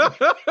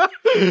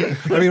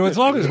 I mean, as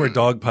long as we're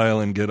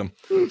dogpiling, get him.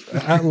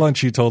 At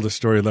lunch, he told a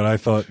story that I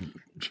thought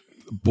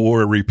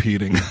bore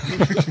repeating.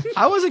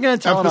 I wasn't going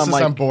to tell Emphasis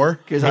him on bore.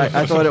 because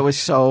I thought it was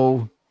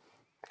so.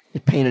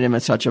 It painted him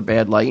in such a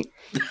bad light.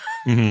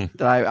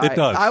 That It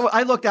does.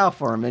 I looked out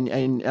for him,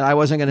 and I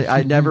wasn't going to.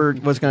 I never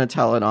was going to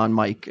tell it on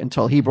Mike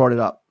until he brought it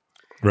up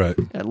Right.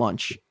 at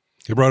lunch.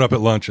 He brought it up at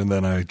lunch, and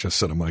then I just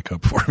set a mic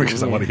up for him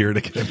because I want to hear it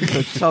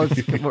again.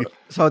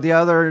 So the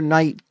other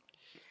night,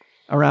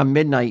 around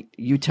midnight,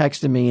 you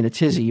texted me in a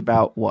tizzy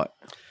about what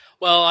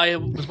Well, I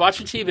was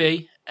watching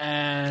TV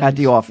and at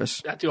the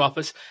office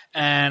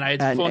and I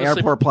had at fallen asleep.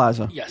 Airport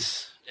Plaza.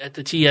 Yes, at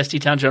the TST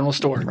Town General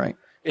Store, Right.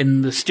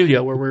 in the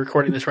studio where we're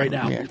recording this right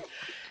now. Yeah.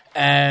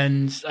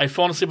 And I'd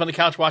fallen asleep on the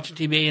couch watching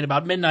TV, and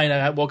about midnight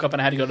I woke up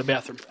and I had to go to the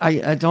bathroom.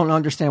 I don't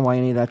understand why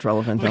any of that's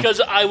relevant. Though. Because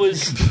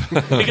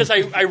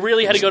I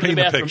really had to go to the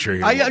Paint the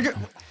bathroom.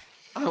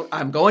 picture.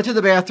 I'm going to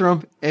the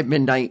bathroom at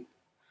midnight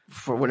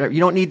for whatever. You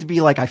don't need to be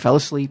like I fell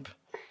asleep.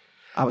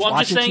 I was Well,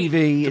 I'm just watching saying,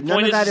 TV. the None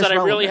point of that is that I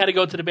really relevant. had to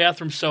go to the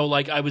bathroom, so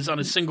like I was on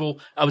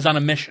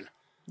a mission.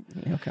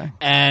 Okay.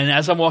 And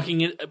as I'm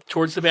walking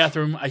towards the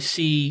bathroom, I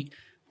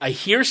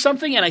hear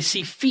something, and I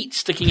see feet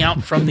sticking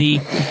out from the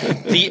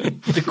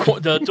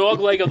dog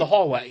leg of the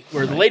hallway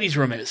where the ladies'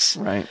 room is.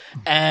 Right.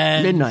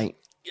 And Midnight.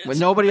 When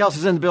nobody else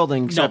is in the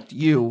building except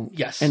you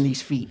Yes. and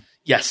these feet.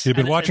 Yes, He'd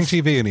been and watching it's-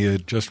 TV, and he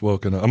had just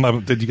woken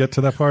up. Did you get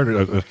to that part?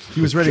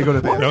 He was ready to go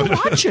to What bed. were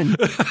you watching?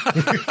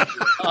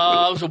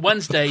 It was a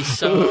Wednesday,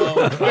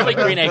 so probably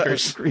Green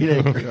Acres. Green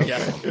Acres.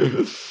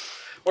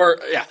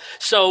 Yeah.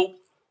 So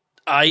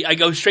I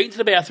go straight into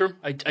the bathroom.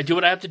 I do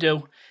what I have to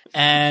do,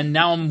 and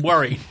now I'm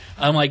worried.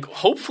 I'm like,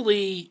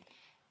 hopefully,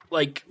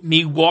 like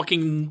me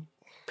walking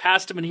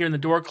past him and hearing the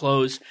door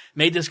close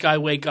made this guy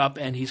wake up,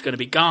 and he's going to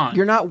be gone.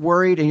 You're not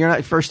worried, and you're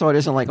not. First thought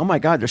isn't like, oh my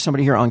god, there's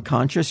somebody here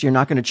unconscious. You're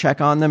not going to check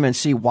on them and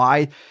see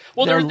why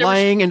they're there was-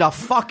 laying in a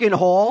fucking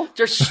hall.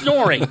 They're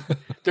snoring.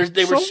 They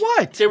were So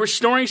what? They were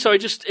snoring. So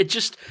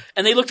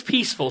and they looked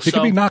peaceful. He So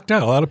could be knocked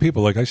out. A lot of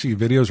people, like I see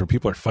videos where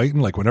people are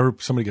fighting. Like whenever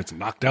somebody gets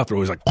knocked out, they're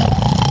always like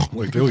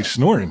they always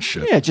snore and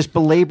shit. Yeah, just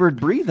belabored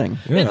breathing.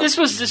 Yeah. this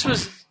was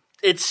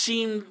it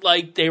seemed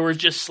like they were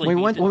just sleeping.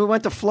 When we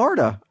went to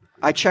Florida,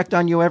 I checked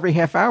on you every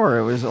half hour.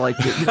 It was like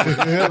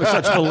it was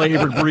such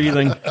belabored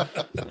breathing.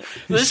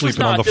 This was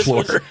not.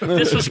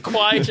 This was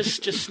quiet,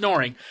 just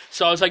snoring.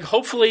 So I was like,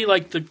 hopefully,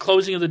 like the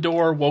closing of the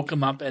door woke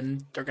him up,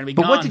 and they're going to be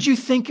gone. But what did you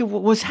think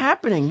was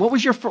happening? What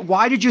was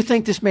why did you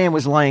think this man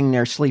was lying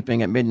there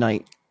sleeping at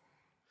midnight?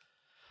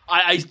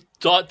 I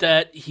thought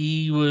that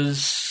he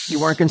was. You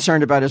weren't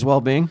concerned about his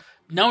well-being?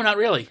 No, not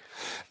really.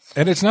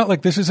 And it's not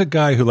like this is a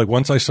guy who, like,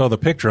 once I saw the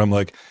picture, I'm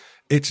like,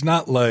 it's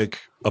not like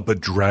a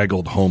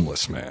bedraggled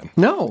homeless man.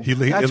 No, it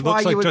that's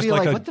why looks you would just be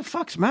like, a, what the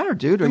fuck's the matter,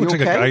 dude? Are you looks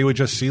okay? like a guy you would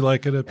just see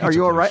like at a pizza Are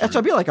you all right? place That's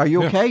what I'd be like. Are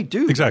you okay,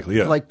 dude? Exactly,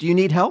 yeah. Like, do you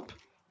need help?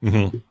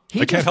 Mm-hmm.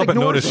 I can't help but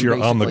notice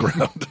you're on the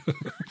ground.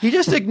 He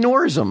just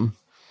ignores him.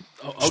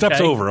 Okay. Steps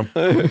over him.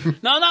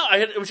 No,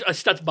 I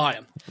stepped by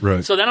him.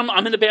 Right. So then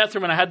I'm in the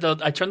bathroom and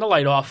I turned the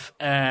light off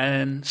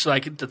and so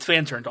the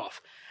fan turned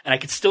off and I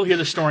could still hear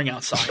the snoring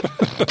outside.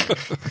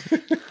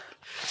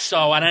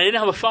 And I didn't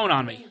have a phone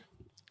on me.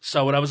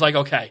 So what I was like,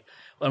 okay,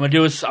 what I'm gonna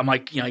do is I'm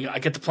like, I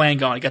get the plan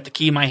going. I got the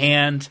key in my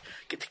hand,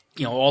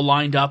 get all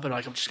lined up, and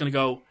like I'm just gonna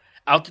go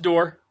out the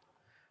door.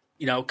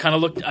 I kind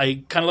of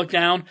looked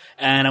down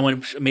and I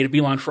made a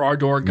beeline for our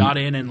door, got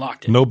in and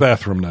locked it. No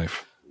bathroom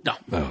knife. No.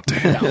 Oh,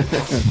 damn.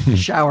 No.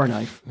 Shower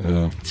knife.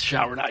 Yeah. It's a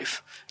shower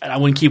knife. And I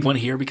wouldn't keep one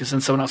here because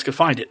then someone else could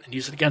find it and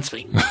use it against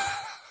me.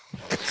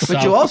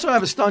 But you also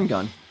have a stun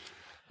gun.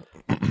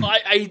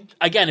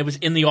 Again, it was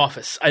in the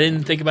office. I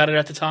didn't think about it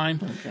at the time.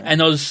 Okay. And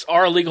those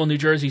are illegal in New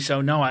Jersey, so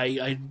no,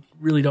 I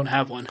really don't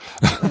have one.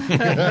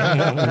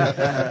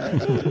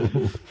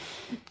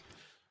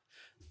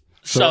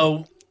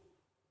 So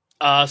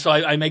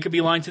I make a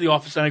beeline to the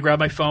office, and I grab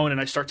my phone, and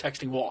I start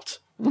texting Walt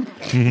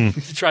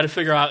to try to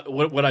figure out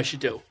what I should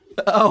do.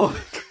 Oh,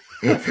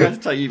 I forgot to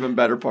tell you even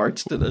better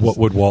parts to this. What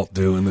would Walt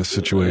do in this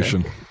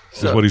situation?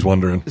 Is what he's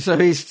wondering. So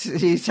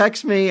he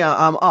texts me,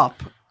 I'm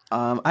up.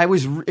 It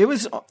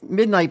was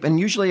midnight, and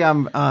usually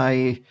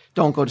I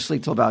don't go to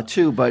sleep till about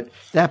 2, but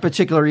that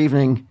particular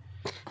evening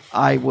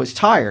I was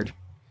tired.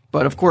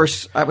 But of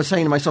course, I was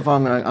saying to myself,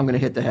 I'm gonna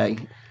hit the hay.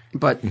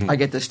 But I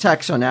get this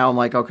text, so now I'm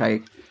like,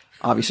 okay,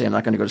 obviously I'm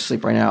not going to go to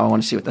sleep right now. I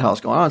want to see what the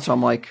hell's going on. So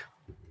I'm like,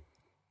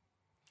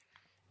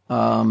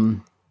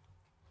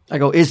 I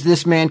go, is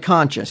this man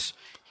conscious?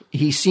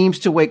 He seems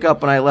to wake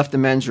up when I left the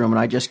men's room, and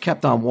I just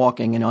kept on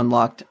walking and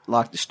locked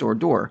the store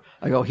door.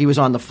 I go, he was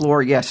on the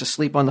floor, yes,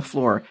 asleep on the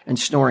floor and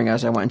snoring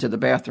as I went into the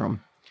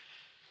bathroom.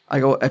 I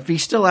go, if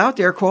he's still out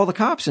there, call the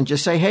cops and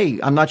just say, hey,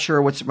 I'm not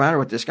sure what's the matter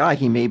with this guy.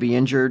 He may be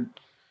injured.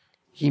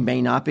 He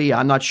may not be.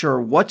 I'm not sure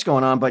what's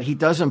going on, but he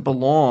doesn't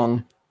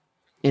belong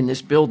in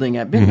this building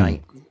at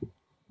midnight.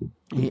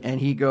 And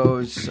he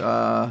goes,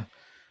 and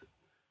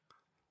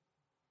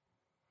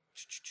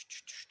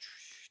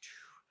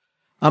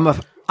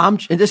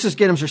this is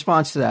Giddim's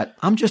response to that.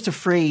 I'm just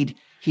afraid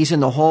he's in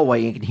the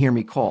hallway and can hear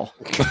me call.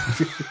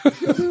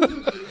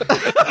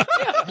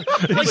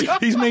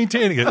 He's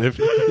maintaining it. If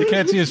you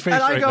can't see his face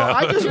and I right go, now.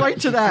 I just write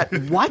to that.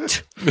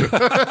 What?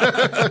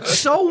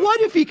 So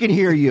what if he can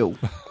hear you?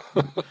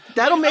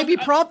 That'll maybe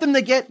prompt him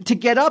to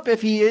get up if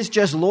he is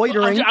just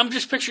loitering. I'm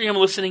just picturing him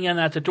listening in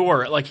at the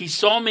door. Like he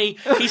saw me.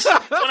 When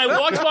I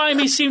walked by him,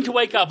 he seemed to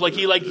wake up. Like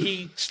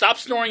he stopped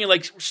snoring and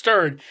like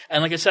stirred.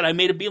 And like I said, I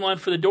made a beeline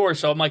for the door.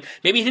 So I'm like,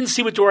 maybe he didn't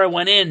see what door I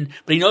went in,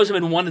 but he knows I'm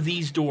in one of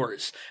these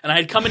doors. And I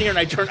had come in here and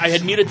I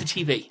had muted the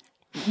TV.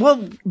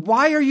 Well,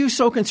 why are you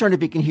so concerned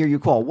if he can hear you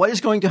call? What is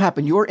going to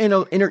happen? You're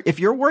if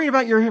you're worried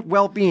about your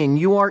well-being,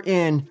 you are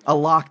in a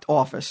locked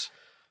office,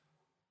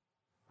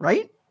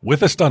 right?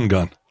 With a stun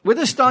gun. With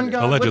a stun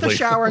gun, Allegedly. with a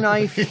shower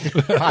knife.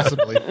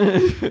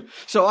 Possibly.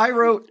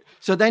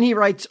 So then he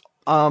writes,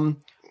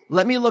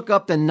 let me look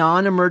up the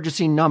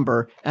non-emergency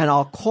number and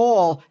I'll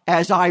call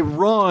as I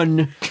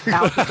run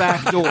out the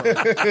back door.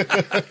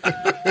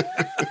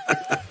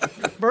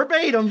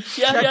 Verbatim.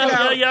 Yeah,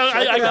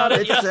 I got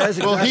it. Yeah.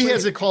 Well, he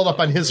has it called up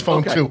on his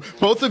phone too.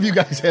 Both of you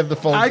guys have the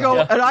phone. I go,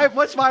 and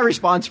what's my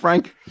response,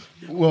 Frank?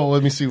 Well,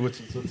 let me see what's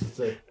it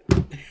say.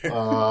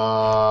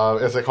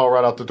 As I call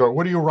right out the door,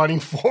 what are you running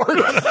for?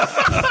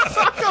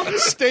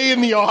 Stay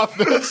in the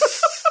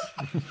office.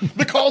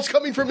 The call's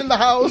coming from in the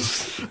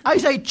house. I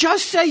say,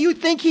 just say you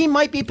think he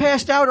might be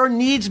passed out or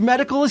needs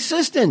medical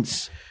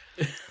assistance.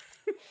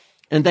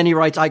 And then he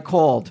writes, I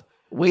called,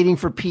 waiting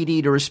for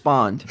PD to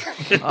respond.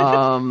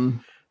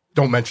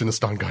 Don't mention the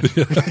stun gun.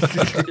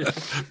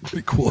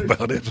 Be cool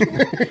about it.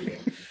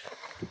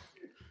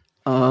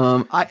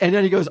 And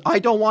then he goes, I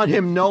don't want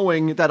him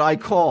knowing that I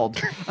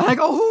called. And I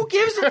go, who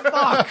gives a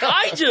fuck?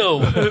 I do.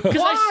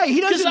 Why?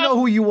 He doesn't know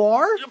who you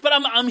are. But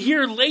I'm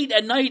here late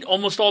at night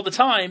almost all the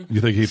time.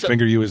 You think he'd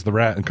finger you as the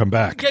rat and come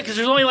back? Yeah, because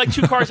there's only like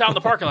 2 cars out in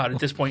the parking lot at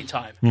this point in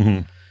time.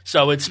 Mm-hmm.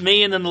 So it's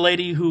me and then the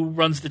lady who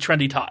runs the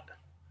Trendy Tot,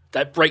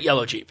 that bright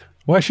yellow Jeep.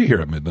 Why is she here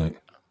at midnight?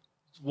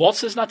 Walt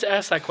says not to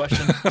ask that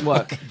question.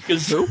 What?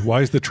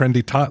 Why is the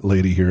Trendy Tot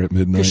lady here at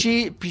midnight?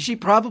 She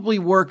probably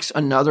works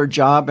another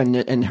job,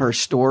 and her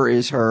store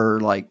is her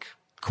like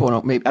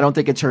quote. Maybe I don't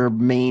think it's her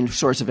main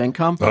source of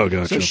income. Oh,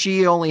 gotcha. So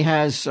she only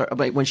has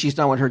when she's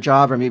done with her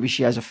job, or maybe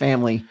she has a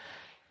family.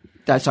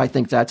 I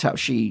think that's how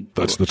she.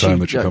 That's the time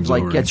that she comes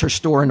over. Gets her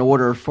store in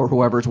order for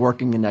whoever's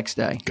working the next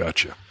day.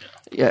 Gotcha.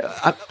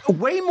 Yeah,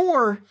 way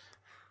more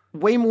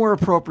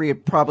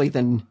appropriate probably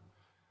than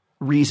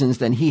reasons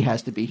than he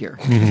has to be here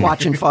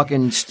watching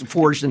fucking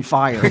Forged in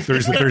Fire.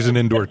 There's an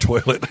indoor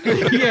toilet.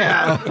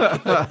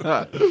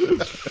 Yeah,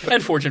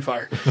 and Forged in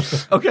Fire.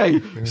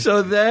 Okay,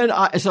 so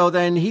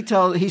then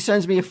he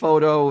sends me a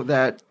photo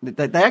that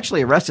they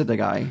actually arrested the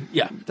guy.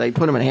 Yeah, they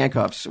put him in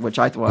handcuffs, which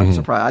I thought was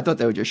surprised. I thought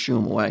they would just shoo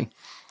him away.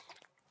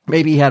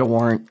 Maybe he had a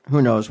warrant.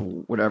 Who knows?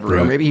 Whatever.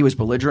 Right. Or maybe he was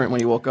belligerent when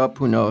he woke up.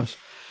 Who knows?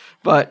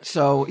 But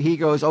so he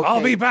goes, okay.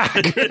 I'll be back.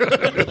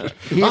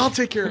 I'll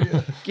take care of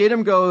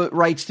you.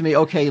 Writes to me,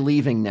 okay,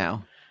 leaving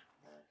now.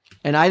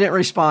 And I didn't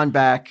respond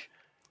back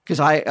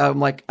because I'm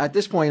like, at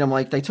this point, I'm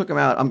like, they took him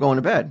out. I'm going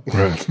to bed.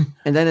 Right.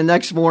 And then the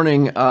next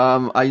morning,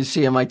 I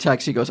see in my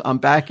text, he goes, I'm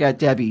back at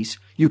Debbie's.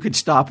 You could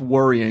stop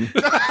worrying.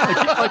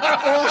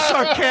 like all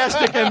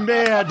sarcastic and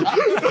mad.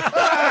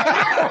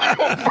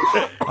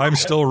 I'm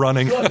still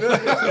running.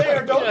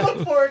 There, don't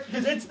look for it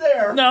because it's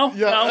there. No.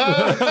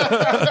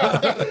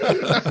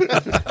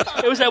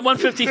 It was at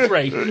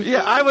 153.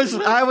 Yeah, I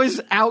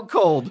was out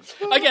cold.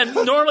 Again,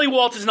 normally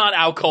Walt is not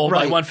out cold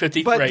by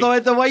 153.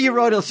 But the way you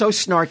wrote it was so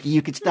snarky,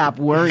 you could stop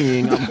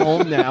worrying. I'm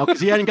home now because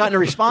he hadn't gotten a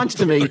response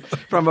to me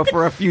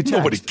for a few texts.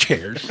 Nobody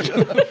cares.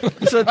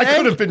 So I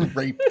could have been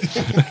raped.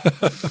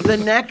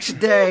 The next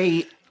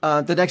day,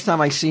 the next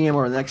time I see him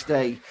or the next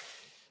day,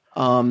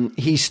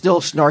 he's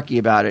still snarky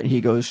about it.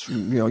 He goes,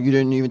 you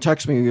didn't even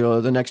text me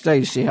the next day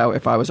to see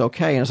if I was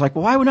okay. And it's like,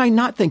 well, why would I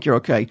not think you're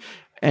okay?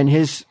 And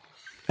his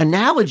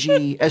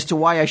analogy as to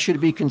why I should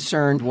be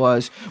concerned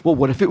was, well,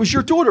 what if it was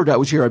your daughter that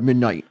was here at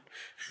midnight?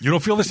 You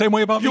don't feel the same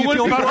way about me? You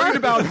feel worried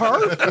about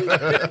her?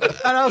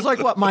 And I was like,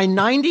 what, my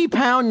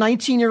 90-pound,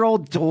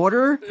 19-year-old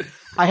daughter?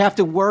 I have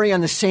to worry on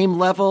the same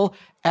level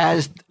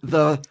as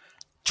the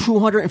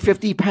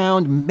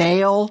 250-pound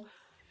male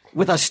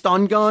with a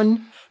stun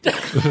gun?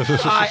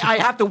 I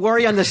have to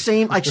worry on the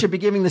same. I should be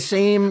giving the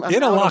same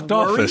in a locked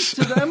office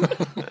to them.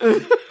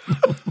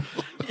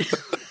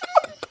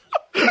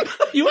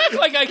 You act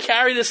like I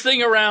carry this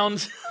thing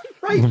around,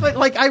 right? But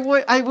like I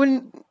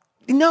wouldn't.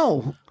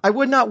 No, I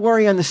would not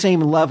worry on the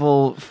same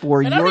level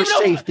for your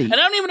safety. And I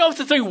don't even know if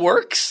the thing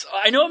works.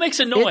 I know it makes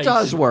a noise. It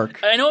does work.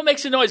 I know it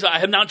makes a noise. But I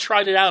have not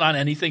tried it out on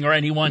anything or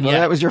anyone yet.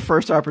 That was your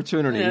first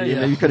opportunity.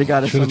 Yeah. You could have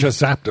got it. Should have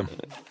just zapped him.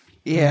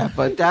 Yeah,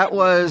 but that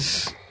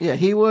was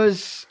he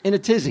was in a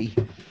tizzy.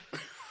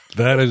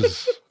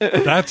 That's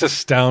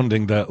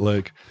astounding. That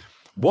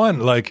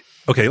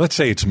okay, let's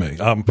say it's me.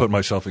 I'm putting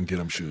myself in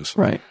Giddim's shoes.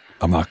 Right.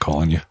 I'm not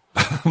calling you.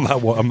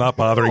 I'm not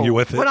bothering you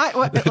with it.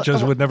 It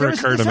just would never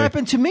occur to me. This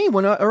happened to me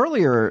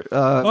earlier.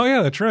 Oh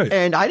yeah, that's right.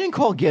 And I didn't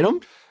call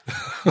Gidim.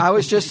 I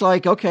was just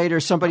like, okay,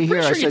 there's somebody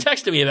here. Sure, you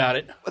texted me about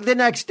it the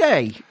next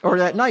day or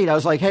that night. I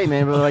was like, hey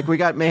man, we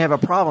may have a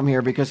problem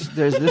here because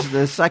this is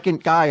the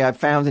second guy I've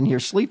found in here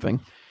sleeping,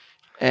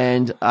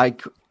 and I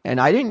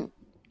didn't.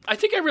 I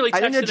think I really texted I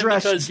didn't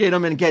address him because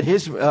Gidim and get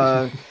his.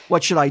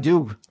 What should I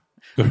do?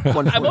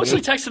 I mostly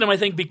texted him, I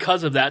think,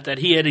 because of that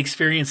he had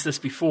experienced this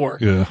before.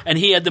 Yeah. And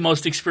he had the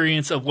most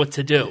experience of what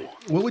to do.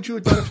 What would you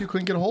have done if you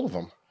couldn't get a hold of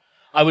him?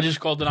 I would just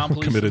call the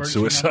non-police. Committed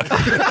suicide.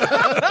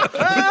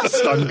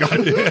 Stun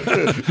gun.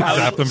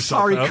 Zapped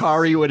himself Sorry, out.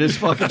 Kari with his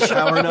fucking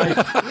shower knife.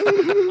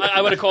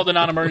 I would have called the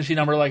non-emergency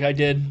number like I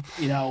did.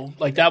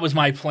 Like that was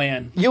my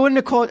plan. You wouldn't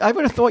have called. I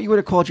would have thought you would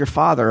have called your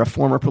father, a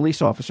former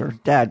police officer.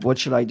 Dad, what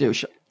should I do?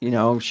 Should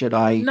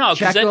I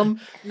check him?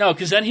 No,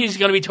 because then he's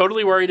going to be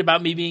totally worried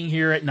about me being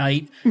here at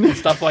night and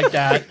stuff like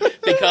that.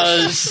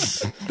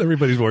 Because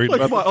everybody's worried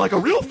about like a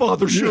real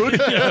father should.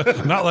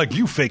 Yeah. Not like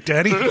you, fake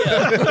daddy.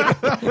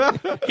 Yeah.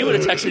 He would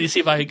have texted me to see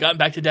if I had gotten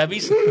back to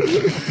Debbie's.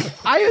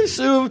 I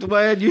assumed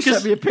when you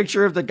sent me a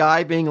picture of the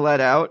guy being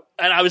let out.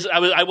 And I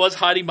was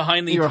hiding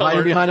behind the pillar. You were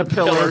hiding behind a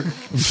pillar.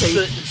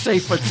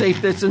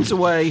 safe distance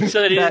away.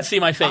 So that he didn't see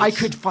my face. I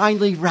could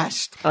finally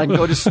rest and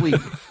go to sleep.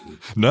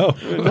 No,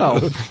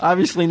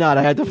 obviously not.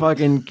 I had to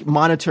fucking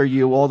monitor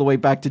you all the way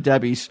back to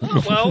Debbie's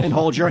and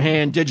hold your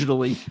hand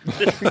digitally.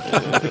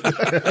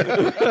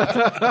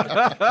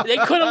 They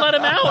could have let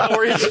him out,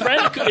 or his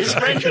friend could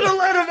have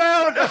let him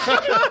out.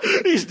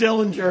 He's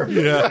Dillinger.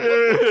 Yeah,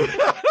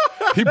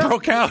 he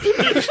broke out.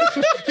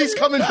 He's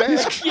coming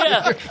back.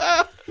 Yeah.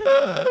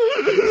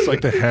 It's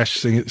like the hash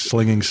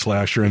slinging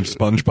slasher in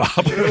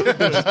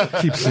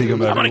SpongeBob. Keep seeing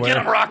him everywhere. I'm gonna get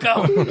him,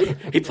 Rocco.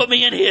 He put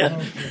me in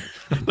here,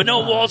 but no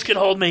walls can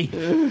hold me.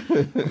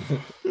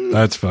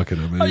 That's fucking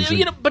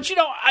amazing.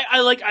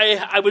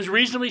 I was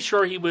reasonably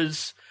sure he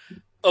was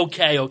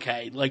okay,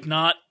 like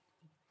not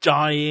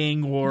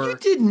dying or. You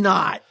did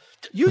not.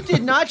 You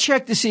did not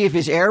check to see if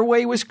his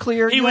airway was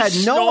clear. You had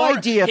no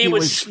idea if he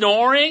was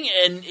snoring,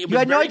 and you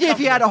had no idea if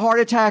he had a heart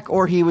attack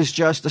or he was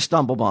just a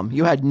stumble bum.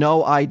 You had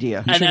no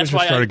idea. You should have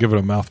just started giving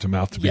him mouth to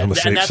mouth to be on the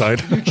safe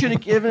side. You should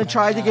have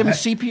tried to give him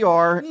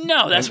CPR.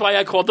 No, that's why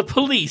I called the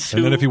police.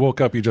 And then if he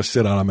woke up, you just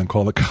sit on him and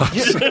call the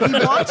cops.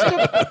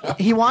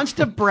 He wants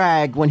to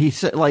brag when he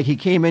said, like, he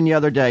came in the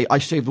other day. I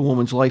saved a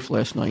woman's life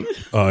last night.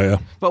 Oh yeah.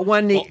 But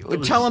when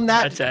tell him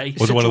that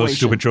was it one of those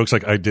stupid jokes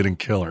like I didn't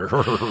kill her?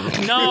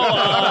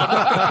 No.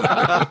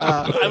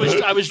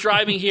 I was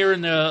driving here,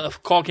 and the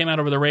call came out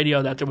over the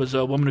radio that there was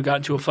a woman who got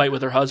into a fight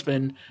with her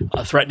husband,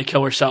 threatened to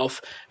kill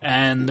herself,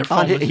 and their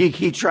phone.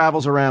 He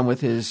travels around with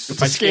his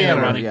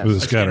scanner running. With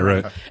a scanner,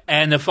 right?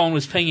 And the phone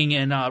was pinging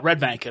in Red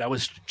Bank, and I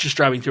was just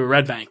driving through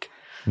Red Bank.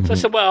 So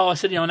I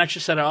said, an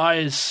extra set of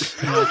eyes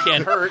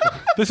can't hurt.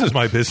 This is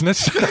my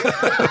business.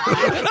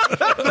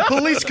 The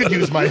police could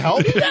use my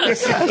help.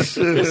 Yes,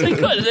 they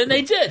could, and then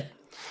they did.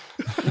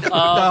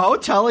 No,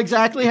 tell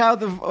exactly how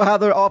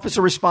the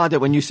officer responded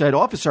when you said,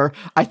 "Officer,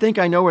 I think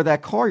I know where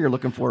that car you're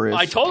looking for is."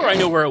 I told her I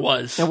knew where it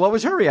was. And what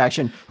was her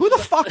reaction? Who the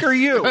fuck are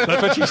you?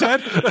 That's what she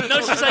said?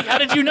 No, she's like, "How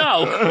did you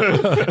know?"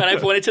 And I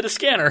pointed to the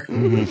scanner.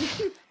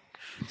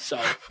 So,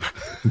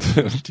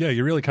 yeah,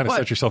 you really kind of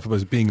set yourself up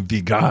as being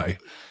the guy.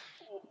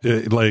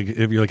 Like,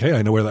 if you're like, hey,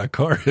 I know where that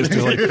car is.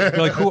 You're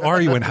like, who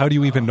are you and how do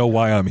you even know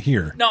why I'm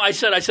here? No, I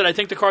said, I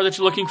think the car that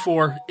you're looking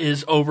for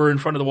is over in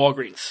front of the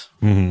Walgreens.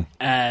 Mm-hmm.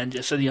 And I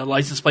said,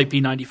 license plate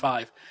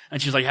P95.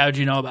 And she's like, how did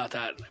you know about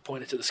that? And I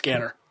pointed to the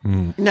scanner.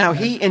 Mm. Now,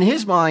 in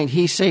his mind,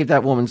 he saved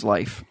that woman's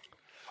life.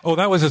 Oh,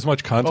 that was as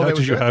much contact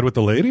as you had with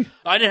the lady?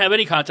 I didn't have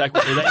any contact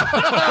with her.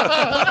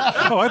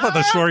 I thought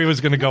the story was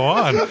going to go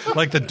on.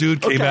 Like the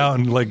dude came out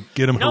and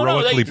get him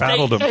heroically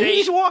paddled him.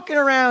 He's walking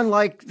around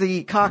like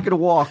the cock of the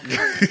walk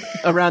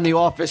around the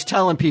office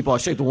telling people, I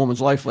saved a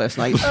woman's life last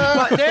night.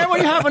 But there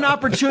we have an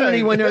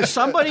opportunity when there's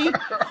somebody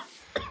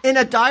in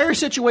a dire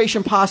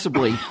situation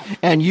possibly,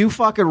 and you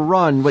fucking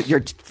run with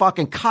your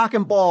fucking cock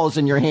and balls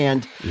in your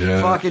hand,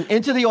 fucking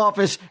into the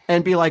office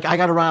and be like, I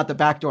got to run out the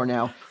back door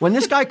now. When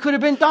this guy could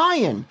have been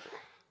dying.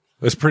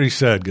 That's pretty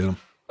sad, get him.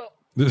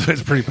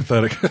 It's pretty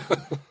pathetic.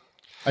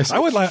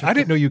 I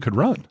didn't know you could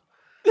run.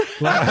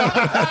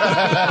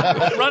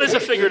 Run is a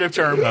figurative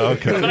term. Oh,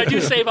 okay. But I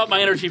do save up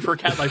my energy for a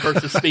cat like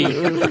burst of speed.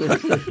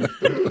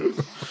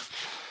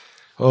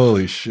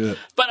 Holy shit.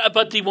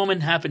 But the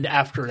woman happened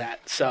after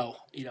that, so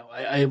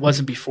it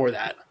wasn't before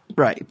that.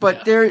 Right.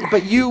 But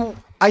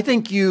I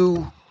think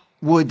you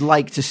would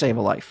like to save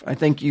a life. I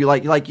think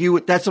you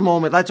that's a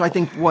moment. That's I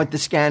think what the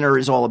scanner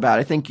is all about.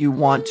 I think you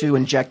want to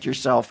inject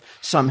yourself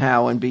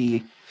somehow and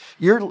be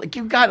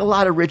you've got a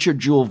lot of Richard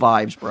Jewell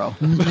vibes, bro.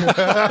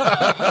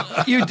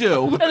 You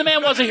do. And the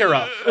man was a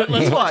hero.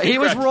 He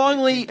was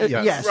wrongly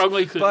yes.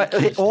 Wrongly,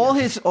 but all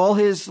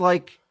his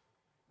like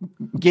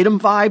get him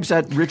vibes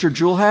that Richard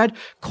Jewell had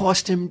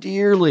cost him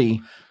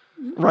dearly.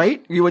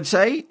 Right? You would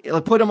say?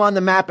 Put him on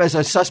the map as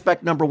a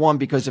suspect number one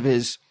because of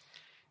his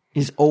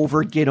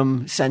over get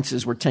him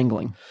senses were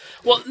tingling.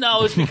 Well, no,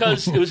 it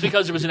was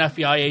because there was an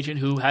FBI agent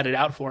who had it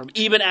out for him.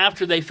 Even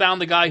after they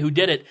found the guy who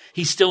did it,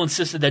 he still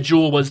insisted that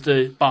Jewell was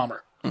the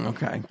bomber.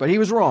 Okay, but he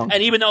was wrong.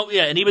 And even though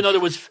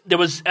there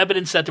was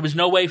evidence that there was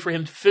no way for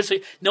him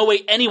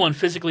anyone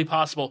physically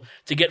possible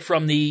to get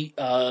from the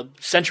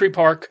Century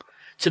Park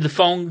to the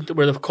phone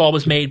where the call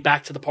was made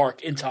back to the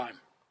park in time.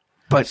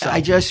 But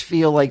I just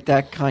feel like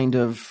that kind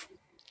of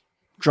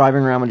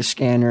driving around with a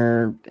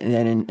scanner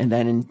and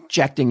then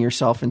injecting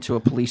yourself into a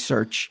police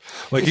search.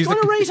 Like he's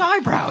going to raise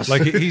eyebrows.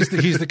 Like he's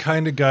the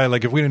kind of guy.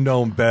 Like if we didn't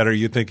know him better,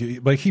 you'd think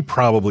like he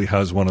probably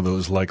has one of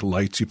those like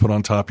lights you put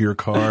on top of your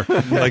car.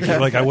 like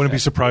I wouldn't be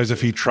surprised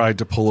if he tried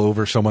to pull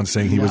over someone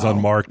saying he was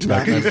unmarked.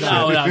 That kind of shit.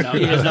 No.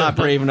 He is not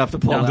brave enough to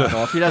pull that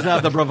off. He doesn't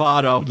have the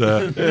bravado.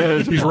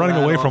 He's running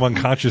away from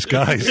unconscious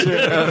guys.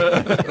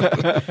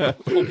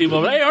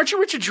 People, hey, aren't you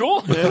Richard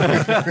Jewell?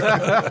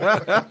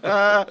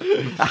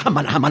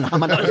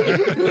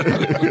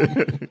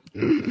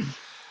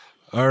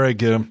 All right,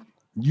 get him.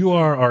 You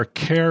are our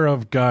care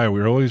of guy.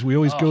 We always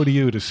go to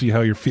you to see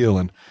how you're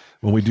feeling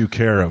when we do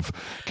Care of.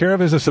 Care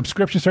of is a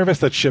subscription service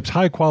that ships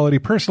high quality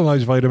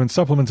personalized vitamins,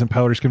 supplements, and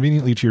powders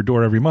conveniently to your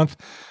door every month.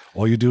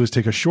 All you do is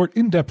take a short,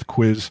 in-depth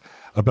quiz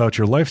about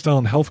your lifestyle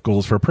and health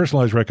goals for a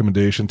personalized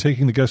recommendation,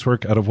 taking the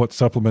guesswork out of what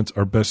supplements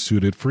are best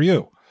suited for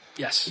you.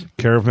 Yes.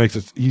 Care of makes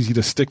it easy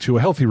to stick to a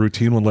healthy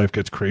routine when life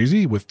gets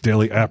crazy with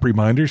daily app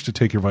reminders to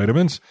take your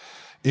vitamins.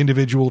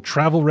 Individual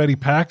travel-ready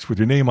packs with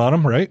your name on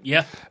them, right?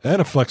 Yeah.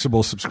 And a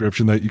flexible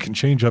subscription that you can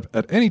change up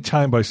at any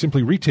time by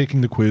simply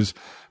retaking the quiz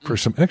for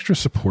some extra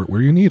support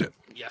where you need it.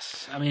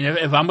 Yes. I mean,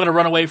 if I'm going to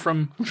run away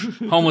from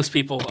homeless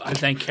people, I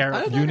thank Care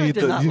of. You need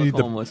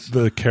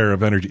the Care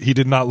of energy. He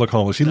did not look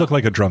homeless. He looked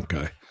like a drunk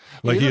guy.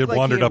 Like he had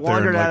wandered up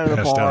there and out of the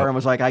passed bar out. And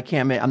was like,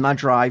 I'm not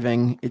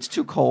driving. It's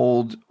too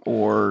cold,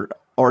 or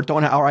I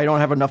don't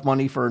have enough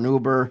money for an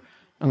Uber.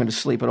 I'm going to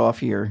sleep it off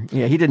here.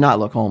 Yeah, he did not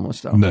look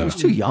homeless though. No. He was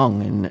too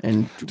young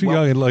and Too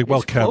young and like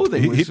well kept.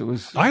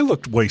 I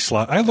looked way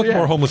I looked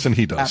more homeless than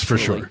he does,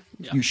 absolutely. for sure.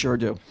 Yeah. You sure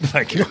do.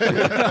 Thank you.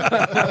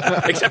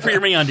 Except for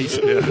your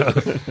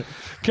MeUndies.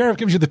 Care of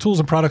gives you the tools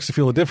and products to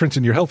feel a difference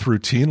in your health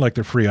routine, like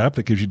their free app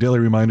that gives you daily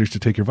reminders to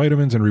take your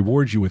vitamins and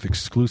rewards you with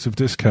exclusive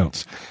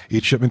discounts.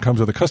 Each shipment comes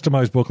with a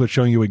customized booklet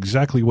showing you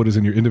exactly what is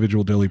in your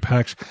individual daily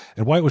packs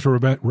and why it was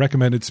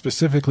recommended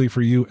specifically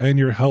for you and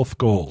your health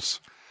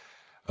goals.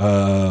 What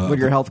are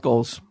your health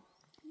goals?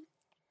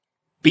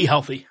 Be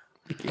healthy.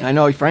 I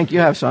know, Frank, you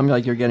have some,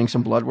 like you're getting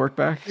some blood work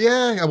back?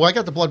 Yeah, well, I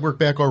got the blood work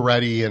back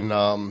already, and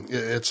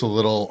it's a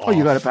little off. Oh,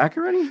 you got it back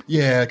already?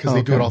 Yeah, because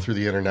they do it all through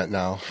the internet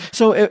now.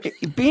 So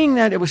being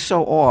that it was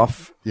so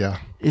off, yeah,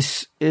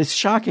 is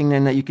shocking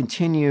then that you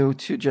continue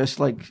to just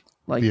like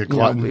be a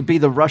glutton. Be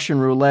the Russian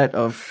roulette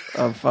of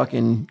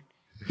fucking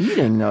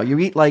eating, though. You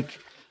eat like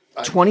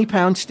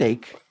 20-pound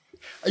steak.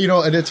 You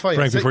know, and it's funny.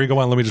 Frank, before you go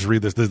on, let me just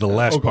read this. This is the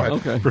last part.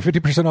 Okay. For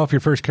 50% off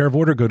your first care of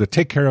order, go to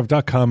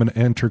takecareof.com and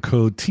enter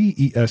code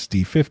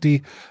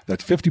TESD50.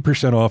 That's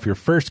 50% off your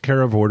first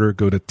care of order.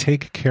 Go to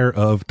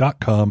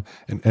takecareof.com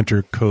and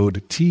enter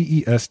code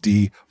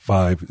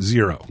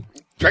TESD50.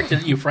 Directed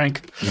at you,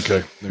 Frank.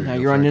 Okay. Now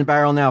you're on the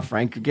barrel now,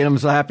 Frank. Get him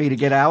so happy to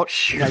get out.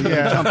 Now you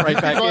can jump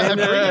right back in.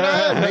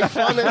 Make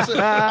fun.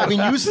 I mean,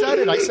 you said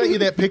it. I sent you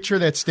that picture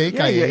of that steak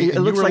I ate,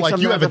 and you were like,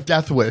 you have a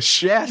death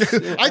wish. Yes.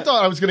 I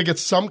thought I was going to get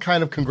some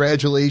kind of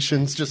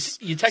congratulations.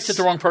 Just You texted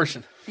the wrong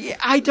person. Yeah,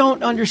 I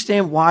don't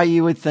understand why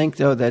you would think,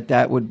 though,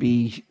 that would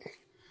be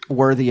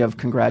worthy of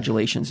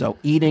congratulations, though.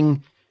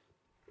 Eating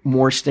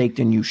more steak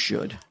than you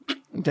should.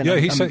 Yeah,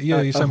 he sent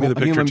me the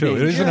picture too.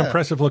 It is an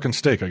impressive looking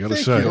steak, I got to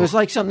say. It was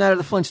like something out of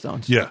the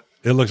Flintstones. Yeah,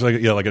 it looks like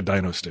a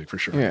dino steak for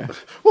sure. Yeah.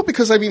 Well,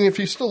 because I mean, if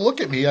you still look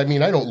at me, I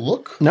mean, I don't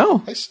look.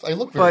 No, I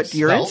look very but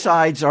your stout.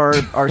 insides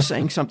are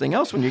saying something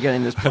else when you're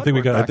getting this. I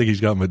think he's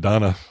got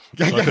Madonna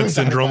fucking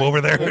syndrome over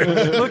there.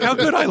 Look how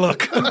good I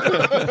look.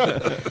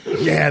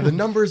 Yeah, the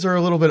numbers are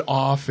a little bit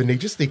off, and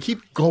they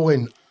keep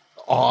going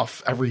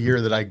off every year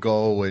that I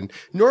go. And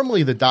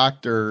normally I've had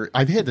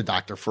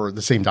the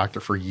same doctor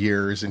for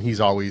years, and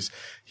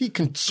he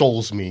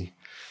consoles me,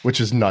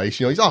 which is nice.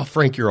 You know, he's,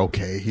 Frank, you're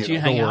okay.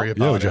 Don't worry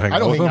about it. I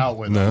don't hang out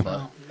with him.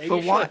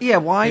 But why? Yeah,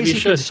 why is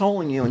he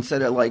consoling you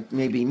instead of like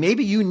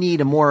maybe you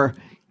need a more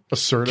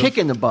assertive, kick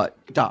in the butt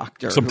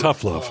doctor, some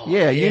tough love.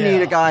 Yeah, you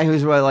need a guy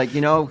who's really like,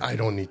 I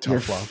don't need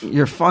tough love.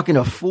 You're fucking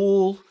a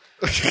fool.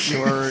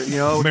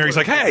 Mary's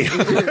like, hey.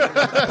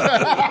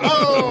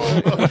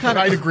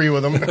 I'd agree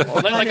with him.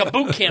 Like a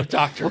boot camp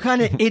doctor. What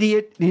kind of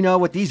idiot,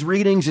 with these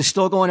readings is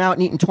still going out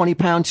and eating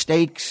 20-pound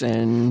steaks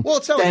and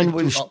then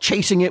was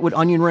chasing it with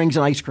onion rings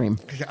and ice cream?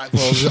 Well,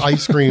 the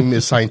ice cream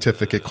is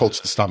scientific. It coats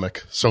the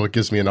stomach, so it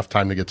gives me enough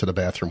time to get to the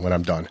bathroom when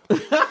I'm done. So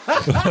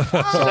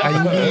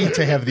I need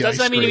to have the ice cream. Does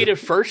that mean you eat it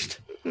first?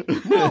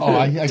 No,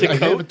 I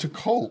have it to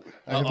coat.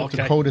 I have it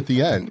to coat at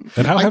the end.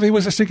 And how heavy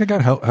was the steak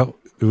again? How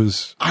it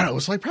was? I don't know. It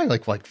was probably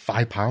like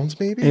 5 pounds,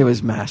 maybe. It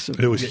was massive.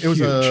 It was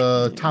huge.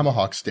 A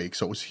tomahawk steak,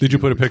 so it was huge. Did you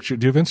put a picture?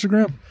 Do you have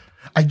Instagram?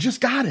 I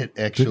just got it,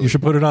 actually. You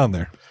should put it on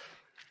there.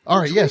 All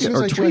right, yeah. As soon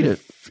as I tweet it.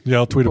 Yeah,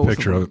 I'll tweet a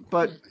picture of it.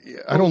 But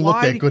I don't look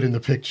that good in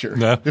the picture.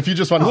 No. If you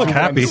just want to look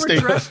happy, you were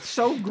dressed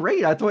so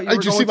great. I thought you were.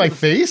 Did you see my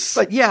face?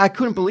 But yeah, I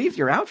couldn't believe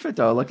your outfit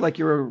though. It looked like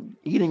you were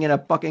eating at a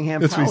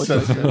Buckingham That's Palace.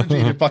 That's what he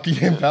said. At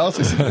Buckingham Palace.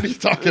 I said, what are you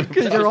talking about?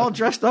 Because you're all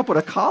dressed up with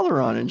a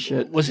collar on and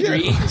shit. Was it your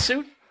eating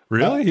suit?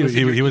 Really?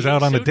 He was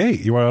out on a date.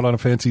 You were out on a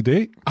fancy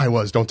date? I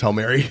was. Don't tell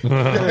Mary.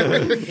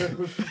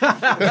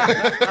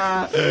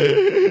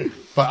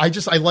 But I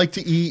like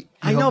to eat.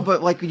 I know,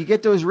 but like when you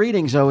get those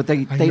readings, though,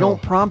 they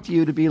don't prompt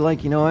you to be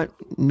like, you know what?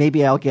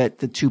 Maybe I'll get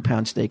the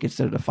 2-pound steak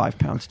instead of the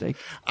 5-pound steak.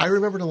 I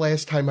remember the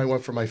last time I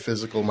went for my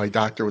physical, my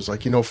doctor was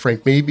like,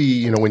 Frank,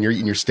 maybe, when you're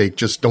eating your steak,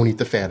 just don't eat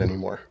the fat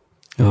anymore.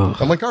 Ugh.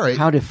 I'm like, all right.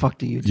 How the fuck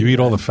do you do You eat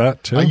all the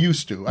fat, too? I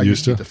used to. I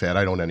used to eat the fat.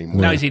 I don't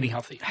anymore. Now he's eating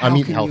healthy. I'm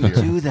eating How healthier.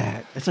 can you do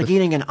that? It's like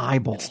eating an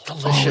eyeball. It's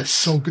delicious. It's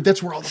so good.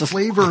 That's where all the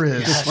flavor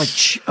is. Just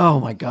like, oh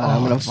my God,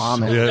 I'm going to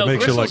vomit. Yeah, it No,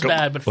 makes you gristle's like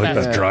bad, but like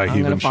fat's that dry I'm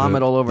heaving gonna vomit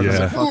shit. all over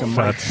the fucking mic.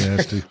 Fat's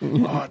nasty.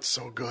 Oh, it's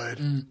so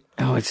good.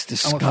 Oh, it's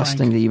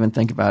disgusting to even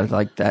think about it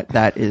like that.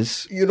 That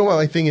is. You know what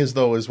my thing is,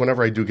 though, is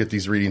whenever I do get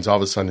these readings, all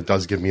of a sudden it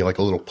does give me like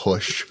a little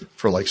push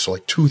for like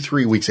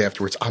 2-3 weeks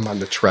afterwards. I'm on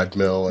the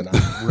treadmill and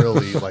I'm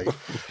really like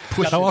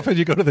pushing. How often do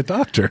you go to the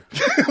doctor?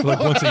 Like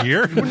once a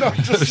year? No,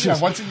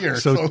 just once a year.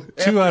 So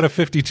 2 out of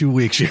 52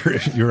 weeks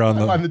you're on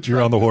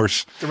the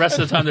horse. The rest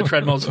of the time, the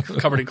treadmill's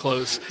covered in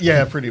clothes.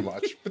 Yeah, pretty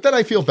much. But then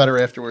I feel better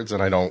afterwards,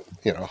 and I don't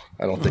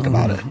think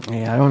about it.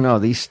 Yeah, I don't know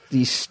these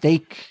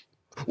steak.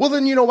 Well,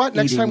 then you know what?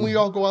 Next time we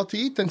all go out to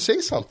eat, then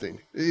say something.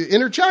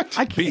 Interject.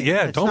 I can't.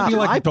 Yeah, don't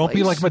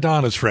be like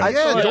Madonna's friend.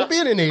 Don't be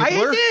an enabler.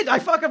 I did. I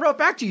fucking wrote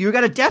back to you. You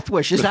got a death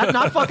wish. Is that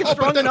not fucking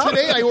strong But then enough?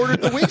 today I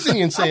ordered the wings and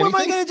you didn't say What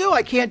anything. am I going to do?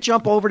 I can't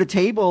jump over the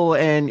table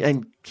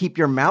and keep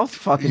your mouth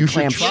fucking You should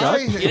clamped try.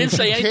 shut. You didn't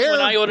say anything Care.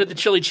 when I ordered the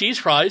chili cheese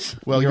fries.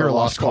 Well, you're a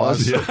lost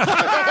cause.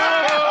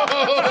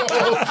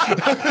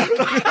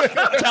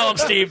 Tell him,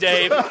 Steve,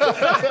 Dave.